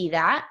 I see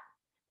that,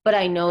 but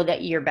I know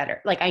that you're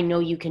better. Like, I know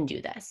you can do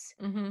this,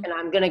 and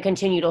I'm going to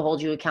continue to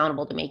hold you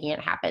accountable to making it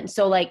happen.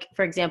 So like,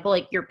 for example,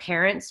 like your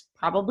parents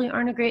probably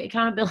aren't a great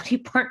accountability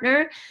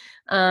partner,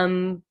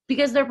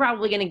 because they're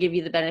probably going to give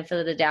you the benefit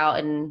of the doubt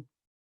and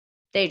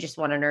they just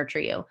want to nurture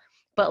you.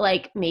 But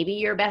like maybe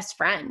your best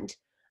friend,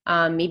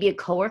 maybe a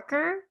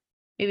coworker,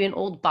 maybe an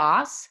old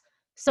boss,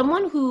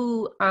 someone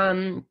who,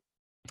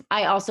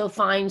 I also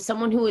find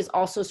someone who is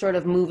also sort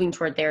of moving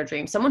toward their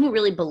dream, someone who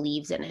really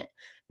believes in it.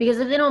 Because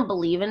if they don't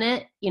believe in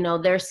it,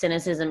 their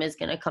cynicism is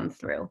going to come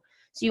through.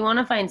 So you want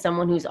to find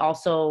someone who's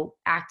also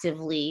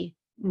actively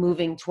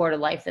moving toward a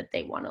life that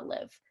they want to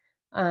live.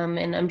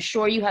 And I'm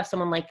sure you have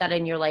someone like that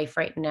in your life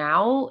right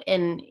now.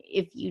 And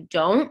if you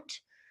don't,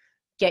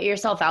 get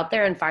yourself out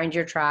there and find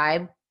your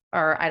tribe.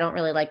 Or I don't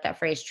really like that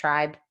phrase,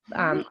 tribe.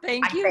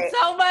 Thank you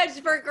so much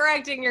for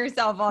correcting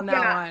yourself on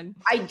that one.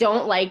 I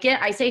don't like it.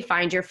 I say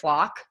find your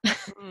flock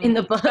in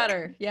the book.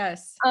 Better,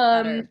 yes.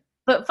 Better.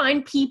 But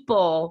find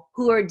people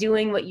who are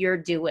doing what you're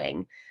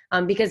doing,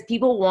 because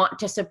people want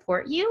to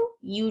support you.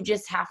 You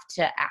just have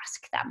to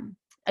ask them.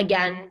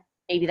 Again,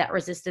 maybe that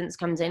resistance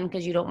comes in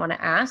because you don't want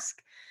to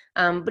ask.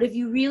 But if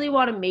you really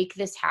want to make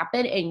this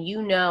happen, and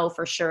you know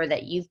for sure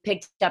that you've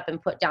picked up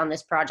and put down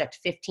this project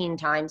 15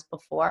 times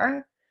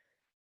before,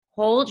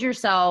 hold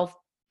yourself,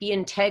 be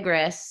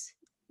integrous,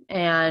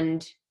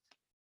 and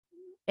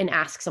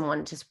ask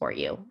someone to support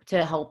you,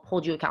 to help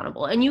hold you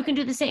accountable. And you can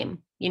do the same.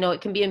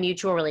 It can be a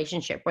mutual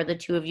relationship where the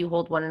two of you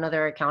hold one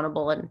another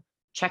accountable and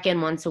check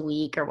in once a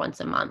week or once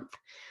a month.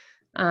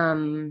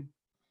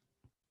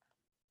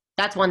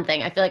 That's one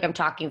thing. I feel like I'm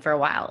talking for a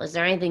while. Is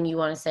there anything you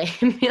want to say,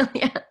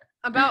 Amelia?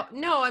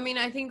 No, I mean,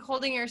 I think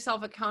holding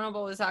yourself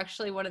accountable is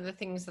actually one of the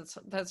things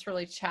that's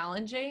really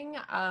challenging.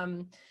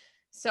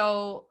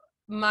 So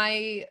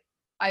I'm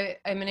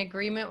in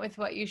agreement with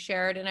what you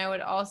shared. And I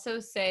would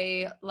also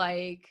say,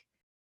 like,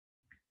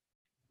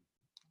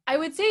 I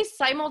would say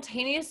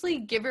simultaneously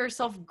give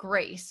yourself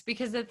grace,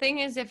 because the thing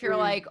is, if you're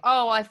like,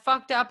 oh, I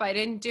fucked up, I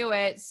didn't do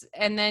it,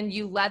 and then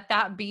you let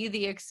that be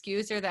the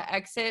excuse or the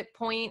exit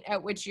point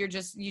at which you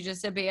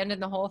just abandon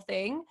the whole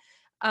thing.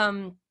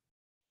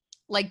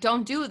 Like,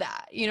 don't do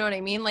that. You know what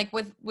I mean? Like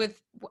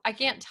with I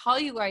can't tell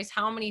you guys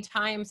how many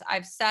times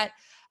I've set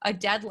a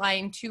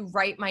deadline to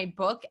write my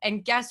book,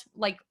 and guess,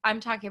 like, I'm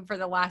talking for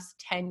the last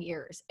 10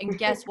 years, and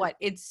guess what?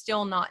 It's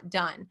still not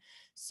done.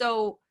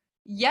 So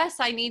yes,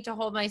 I need to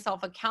hold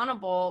myself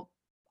accountable.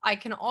 I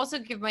can also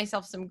give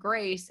myself some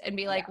grace and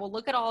be like, well,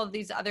 look at all of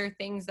these other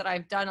things that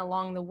I've done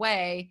along the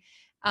way.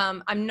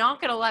 I'm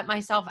not going to let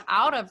myself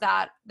out of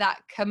that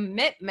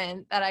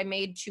commitment that I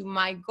made to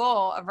my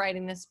goal of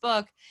writing this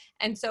book.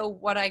 And so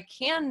what I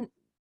can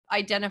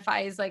identify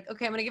is like,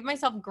 okay, I'm going to give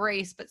myself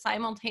grace, but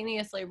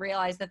simultaneously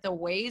realize that the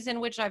ways in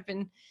which I've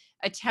been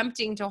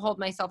attempting to hold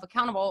myself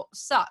accountable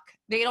suck.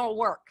 They don't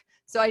work.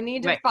 So I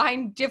need to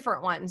find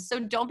different ones. So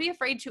don't be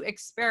afraid to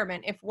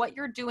experiment. If what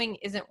you're doing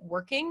isn't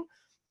working,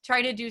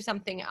 try to do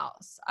something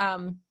else.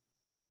 And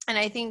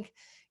I think,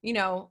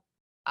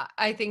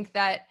 I think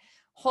that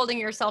holding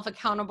yourself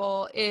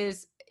accountable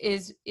is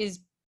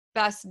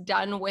best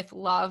done with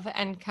love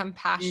and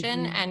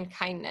compassion and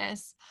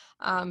kindness,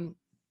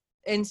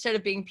 instead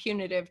of being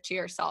punitive to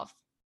yourself.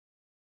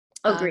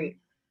 Agreed.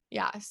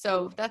 Yeah.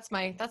 So that's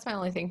my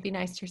only thing. Be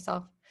nice to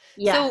yourself.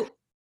 Yeah. So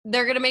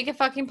they're going to make a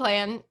fucking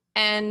plan.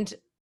 And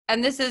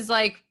this is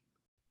like,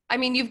 I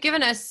mean, you've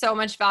given us so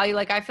much value.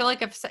 Like, I feel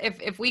like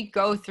if we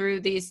go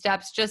through these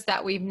steps just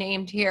that we've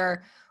named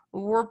here,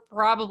 we're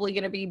probably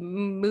going to be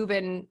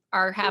moving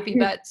our happy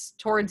butts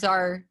towards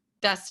our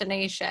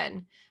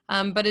destination.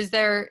 But is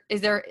there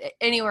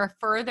anywhere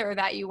further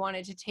that you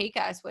wanted to take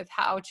us with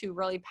how to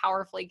really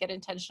powerfully get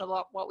intentional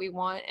about what we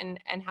want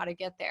and how to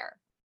get there?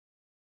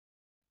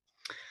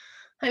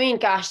 I mean,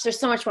 gosh, there's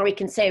so much more we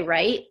can say,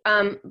 right?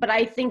 But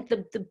I think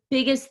the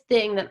biggest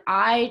thing that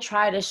I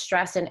try to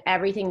stress in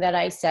everything that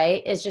I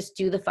say is just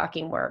do the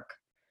fucking work.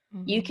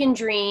 You can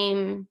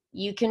dream,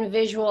 you can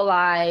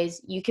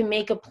visualize, you can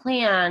make a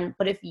plan,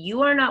 but if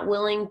you are not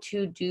willing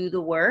to do the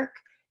work,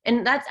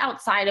 and that's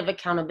outside of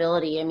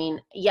accountability. I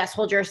mean, yes,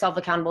 hold yourself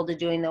accountable to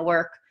doing the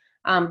work.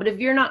 But if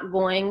you're not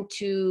going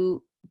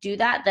to do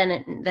that,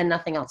 then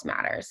nothing else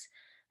matters.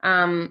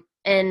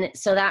 And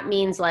so that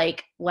means,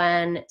 like,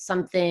 when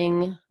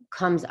something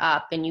comes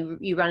up and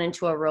you run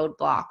into a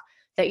roadblock,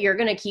 that you're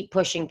going to keep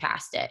pushing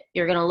past it.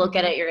 You're going to look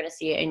at it, you're going to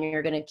see it, and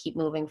you're going to keep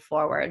moving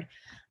forward.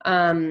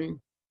 And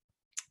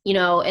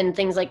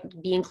things like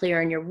being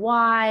clear on your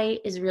why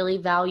is really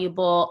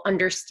valuable.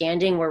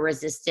 Understanding where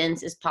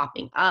resistance is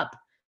popping up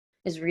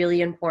is really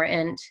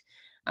important.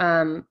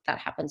 That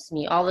happens to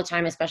me all the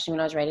time, especially when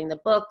I was writing the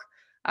book.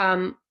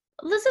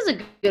 This is a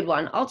good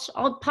one.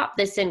 I'll pop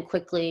this in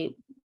quickly,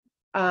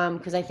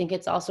 because I think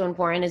it's also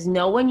important, is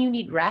know when you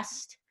need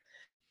rest.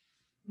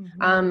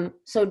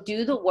 So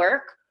do the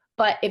work,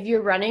 but if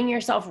you're running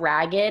yourself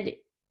ragged,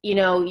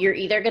 you're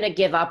either going to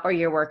give up or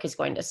your work is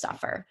going to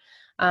suffer.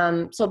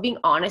 So being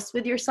honest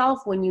with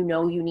yourself when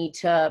you need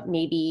to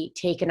maybe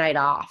take a night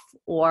off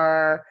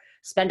or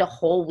spend a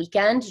whole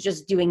weekend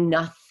just doing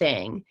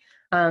nothing.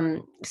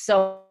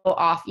 So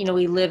often,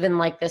 we live in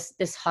like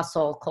this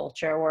hustle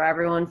culture where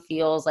everyone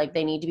feels like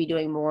they need to be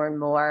doing more and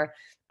more.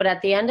 But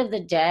at the end of the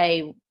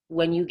day,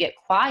 when you get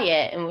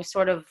quiet, and we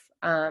sort of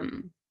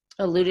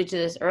alluded to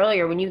this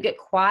earlier, when you get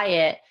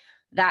quiet,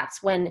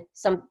 that's when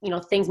some,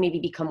 things maybe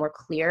become more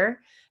clear.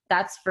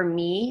 That's, for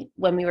me,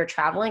 when we were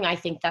traveling, I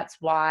think that's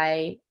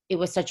why it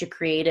was such a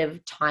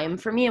creative time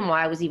for me and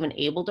why I was even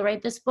able to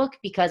write this book,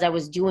 because I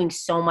was doing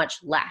so much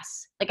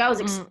less. Like, I was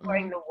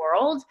exploring the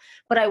world,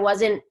 but I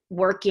wasn't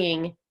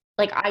working.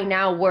 Like, I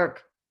now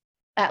work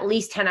at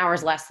least 10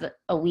 hours less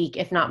a week,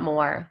 if not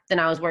more, than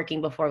I was working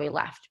before we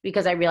left,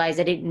 because I realized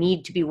I didn't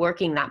need to be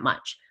working that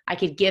much. I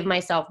could give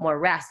myself more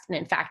rest. And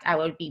in fact, I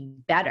would be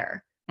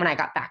better when I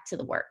got back to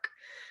the work.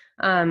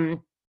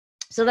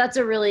 So that's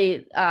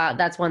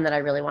that's one that I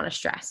really want to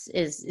stress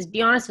is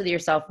be honest with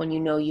yourself when you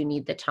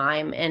need the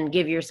time, and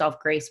give yourself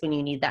grace when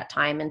you need that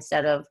time,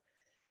 instead of,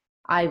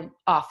 I would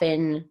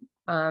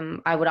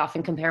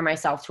often compare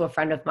myself to a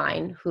friend of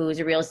mine who's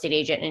a real estate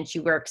agent, and she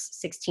works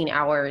 16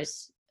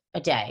 hours a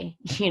day,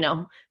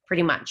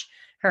 pretty much,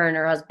 her and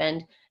her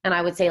husband. And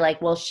I would say,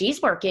 like, well,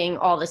 she's working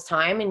all this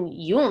time and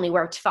you only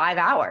worked 5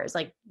 hours.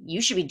 Like,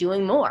 you should be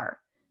doing more.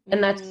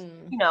 And that's,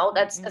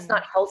 that's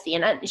not healthy.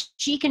 And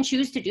she can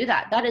choose to do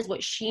that. That is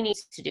what she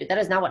needs to do. That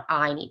is not what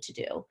I need to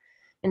do.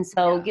 And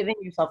so giving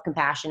yourself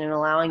compassion and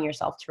allowing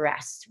yourself to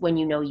rest when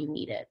you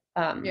need it.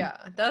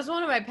 That's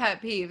one of my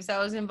pet peeves. I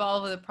was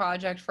involved with a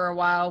project for a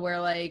while where,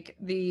 like,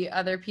 the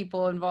other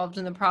people involved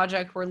in the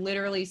project were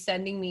literally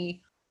sending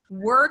me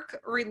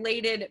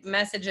work-related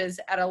messages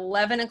at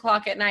 11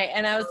 o'clock at night.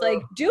 And I was like,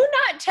 do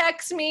not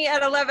text me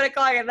at 11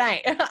 o'clock at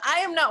night. I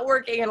am not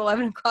working at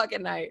 11 o'clock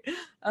at night.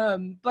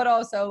 But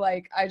also,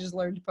 like, I just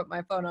learned to put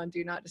my phone on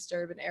do not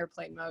disturb in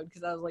airplane mode,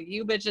 because I was like,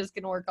 you bitches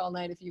can work all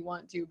night if you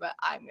want to, but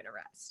I'm going to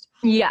rest.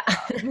 Yeah.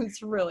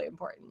 It's really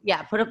important.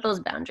 Yeah. Put up those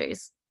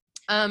boundaries.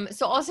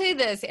 So I'll say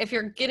this, if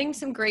you're getting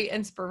some great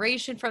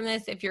inspiration from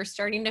this, if you're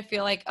starting to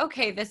feel like,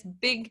 okay, this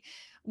big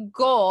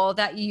goal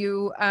that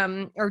you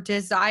or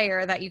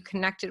desire that you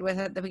connected with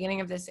at the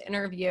beginning of this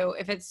interview,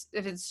 if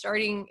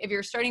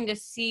you're starting to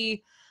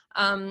see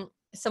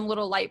some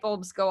little light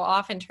bulbs go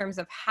off in terms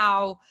of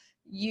how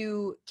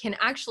you can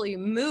actually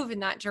move in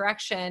that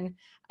direction,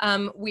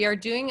 we are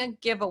doing a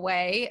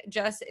giveaway.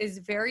 Jess is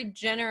very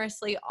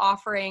generously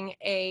offering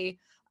a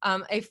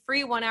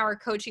free 1-hour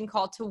coaching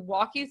call to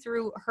walk you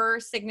through her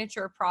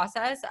signature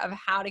process of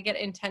how to get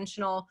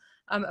intentional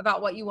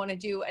about what you want to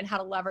do and how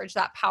to leverage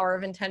that power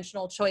of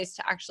intentional choice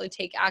to actually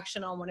take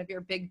action on one of your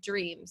big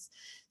dreams.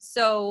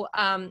 So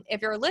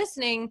if you're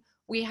listening,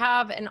 we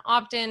have an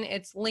opt-in.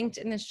 It's linked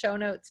in the show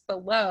notes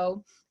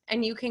below,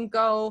 and you can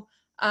go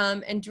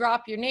and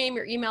drop your name,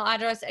 your email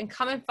address, and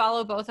come and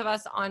follow both of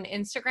us on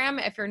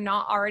Instagram if you're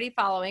not already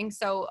following.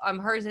 So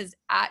hers is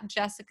at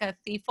Jessica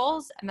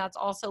Thiefels, and that's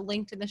also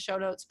linked in the show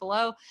notes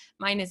below.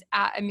 Mine is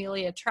at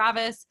Amelia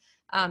Travis.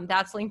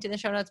 That's linked in the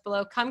show notes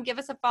below. Come give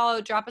us a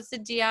follow, drop us a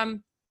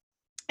DM,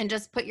 and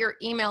just put your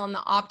email in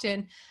the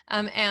opt-in.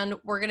 And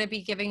we're going to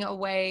be giving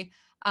away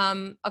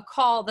a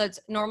call that's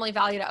normally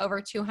valued at over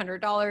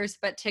 $200,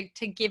 but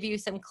to give you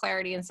some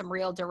clarity and some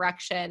real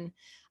direction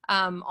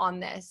on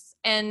this.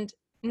 And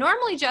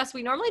normally, Jess,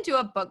 we normally do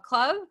a book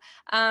club.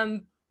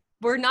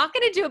 We're not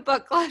going to do a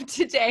book club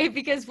today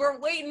because we're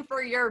waiting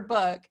for your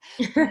book.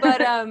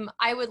 But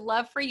I would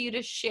love for you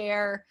to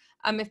share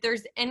if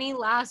there's any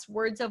last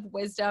words of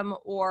wisdom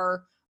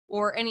or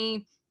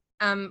any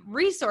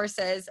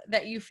resources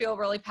that you feel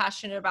really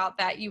passionate about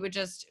that you would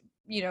just,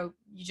 you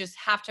just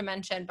have to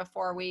mention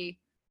before we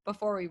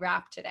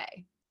wrap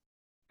today.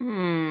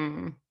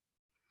 No.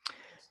 It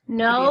could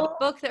be a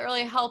book that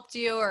really helped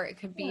you, or it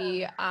could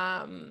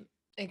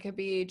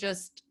be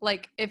just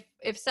like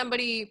if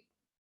somebody,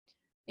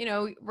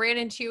 ran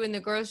into you in the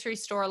grocery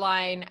store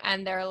line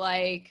and they're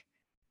like,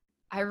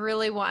 I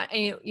really want,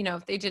 and,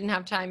 if they didn't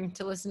have time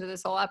to listen to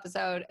this whole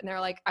episode and they're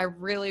like, I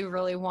really,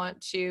 really want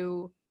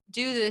to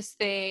do this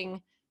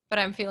thing, but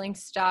I'm feeling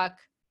stuck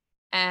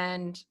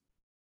and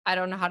I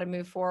don't know how to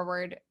move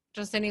forward.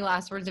 Just any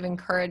last words of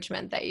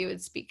encouragement that you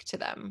would speak to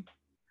them?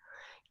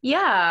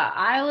 Yeah,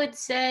 I would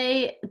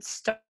say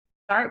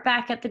start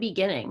back at the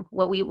beginning,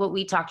 what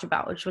we talked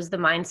about, which was the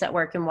mindset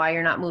work and why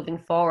you're not moving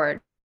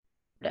forward.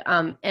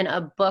 And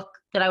a book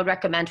that I would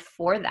recommend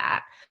for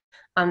that,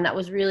 that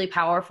was really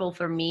powerful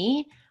for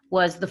me,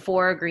 was The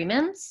 4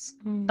 Agreements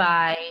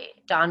by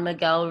Don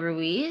Miguel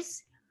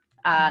Ruiz.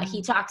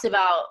 He talks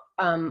about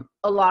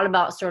a lot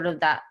about sort of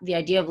the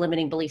idea of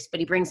limiting beliefs, but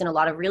he brings in a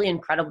lot of really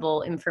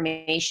incredible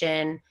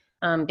information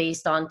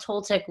based on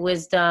Toltec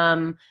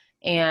wisdom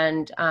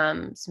and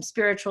some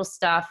spiritual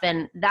stuff.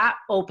 And that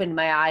opened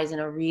my eyes in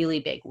a really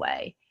big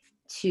way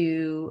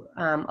to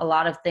a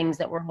lot of things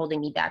that were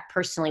holding me back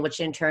personally, which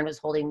in turn was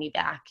holding me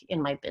back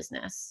in my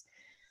business.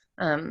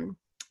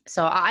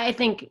 So I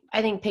think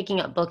picking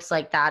up books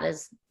like that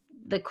is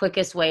the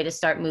quickest way to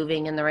start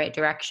moving in the right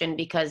direction,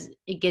 because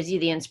it gives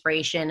you the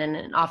inspiration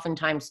and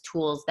oftentimes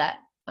tools that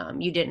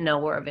you didn't know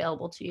were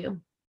available to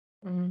you.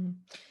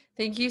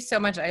 Thank you so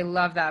much. I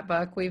love that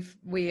book.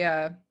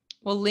 We'll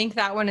link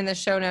that one in the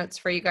show notes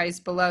for you guys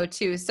below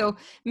too. So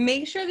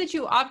make sure that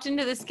you opt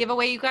into this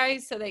giveaway, you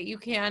guys, so that you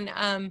can,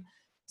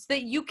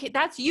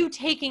 that's you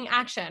taking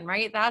action,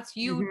 right? That's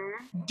you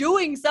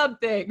doing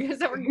something.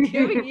 So we're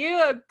giving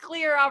you a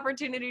clear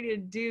opportunity to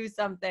do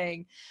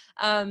something.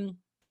 And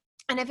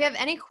if you have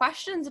any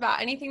questions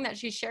about anything that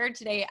she shared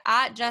today,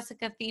 at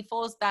Jessica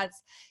Thiefels,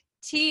 that's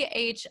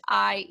THIEFELS,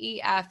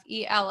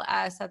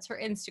 that's her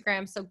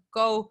Instagram. So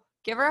go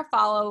give her a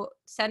follow,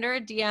 send her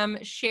a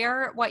DM,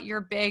 share what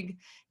your big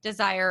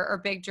desire or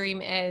big dream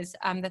is,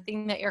 the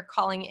thing that you're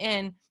calling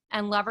in,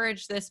 and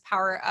leverage this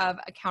power of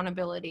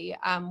accountability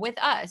with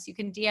us. You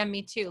can DM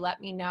me too,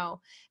 let me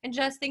know. And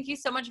Jess, thank you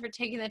so much for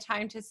taking the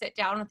time to sit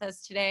down with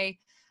us today.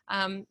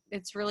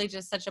 It's really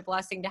just such a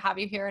blessing to have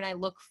you here, and I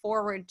look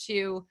forward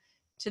to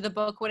the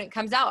book when it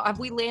comes out. Have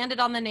we landed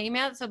on the name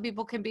yet so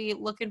people can be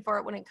looking for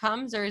it when it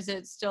comes, or is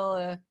it still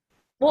a...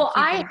 Well,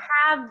 I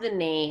have the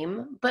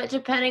name, but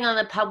depending on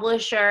the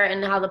publisher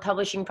and how the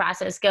publishing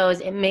process goes,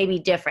 it may be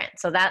different.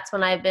 So that's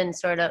when I've been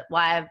sort of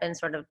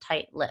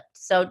tight-lipped.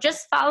 So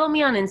just follow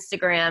me on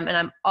Instagram, and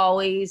I'm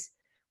always,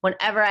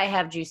 whenever I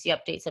have juicy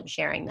updates, I'm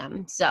sharing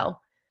them. So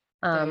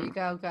there you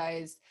go,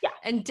 guys. Yeah.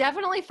 And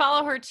definitely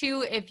follow her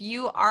too if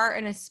you are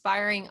an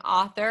aspiring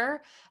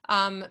author.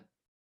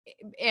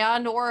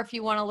 And or if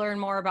you want to learn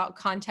more about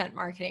content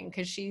marketing,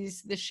 because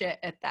she's the shit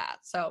at that.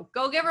 So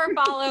go give her a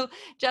follow.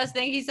 Jess,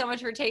 thank you so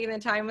much for taking the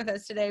time with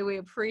us today. We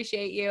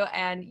appreciate you.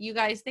 And you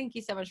guys, thank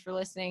you so much for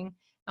listening.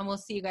 And we'll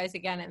see you guys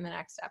again in the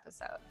next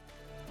episode.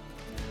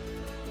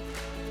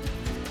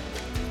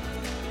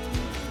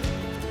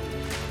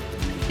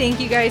 Thank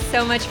you guys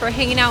so much for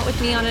hanging out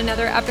with me on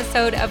another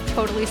episode of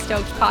Totally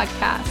Stoked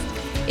Podcast.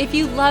 If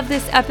you love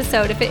this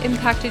episode, if it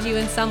impacted you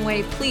in some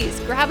way, please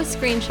grab a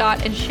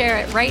screenshot and share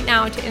it right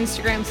now to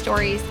Instagram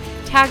stories.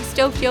 Tag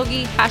Stoked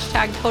Yogi,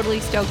 #Totally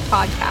Stoked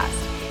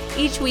Podcast.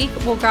 Each week,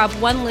 we'll grab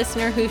one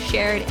listener who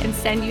shared and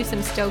send you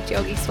some Stoked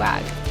Yogi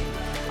swag.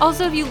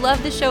 Also, if you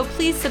love the show,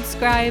 please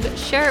subscribe,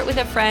 share it with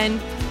a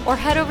friend, or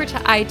head over to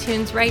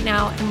iTunes right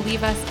now and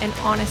leave us an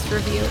honest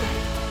review.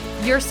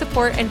 Your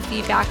support and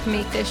feedback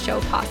make this show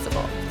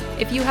possible.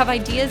 If you have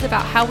ideas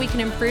about how we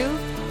can improve,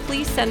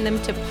 please send them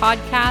to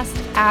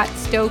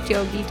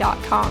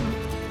podcast@stokedyogi.com.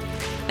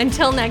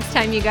 Until next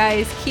time, you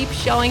guys, keep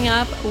showing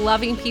up,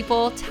 loving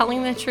people,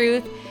 telling the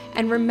truth,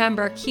 and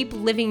remember, keep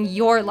living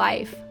your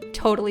life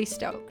totally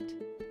stoked.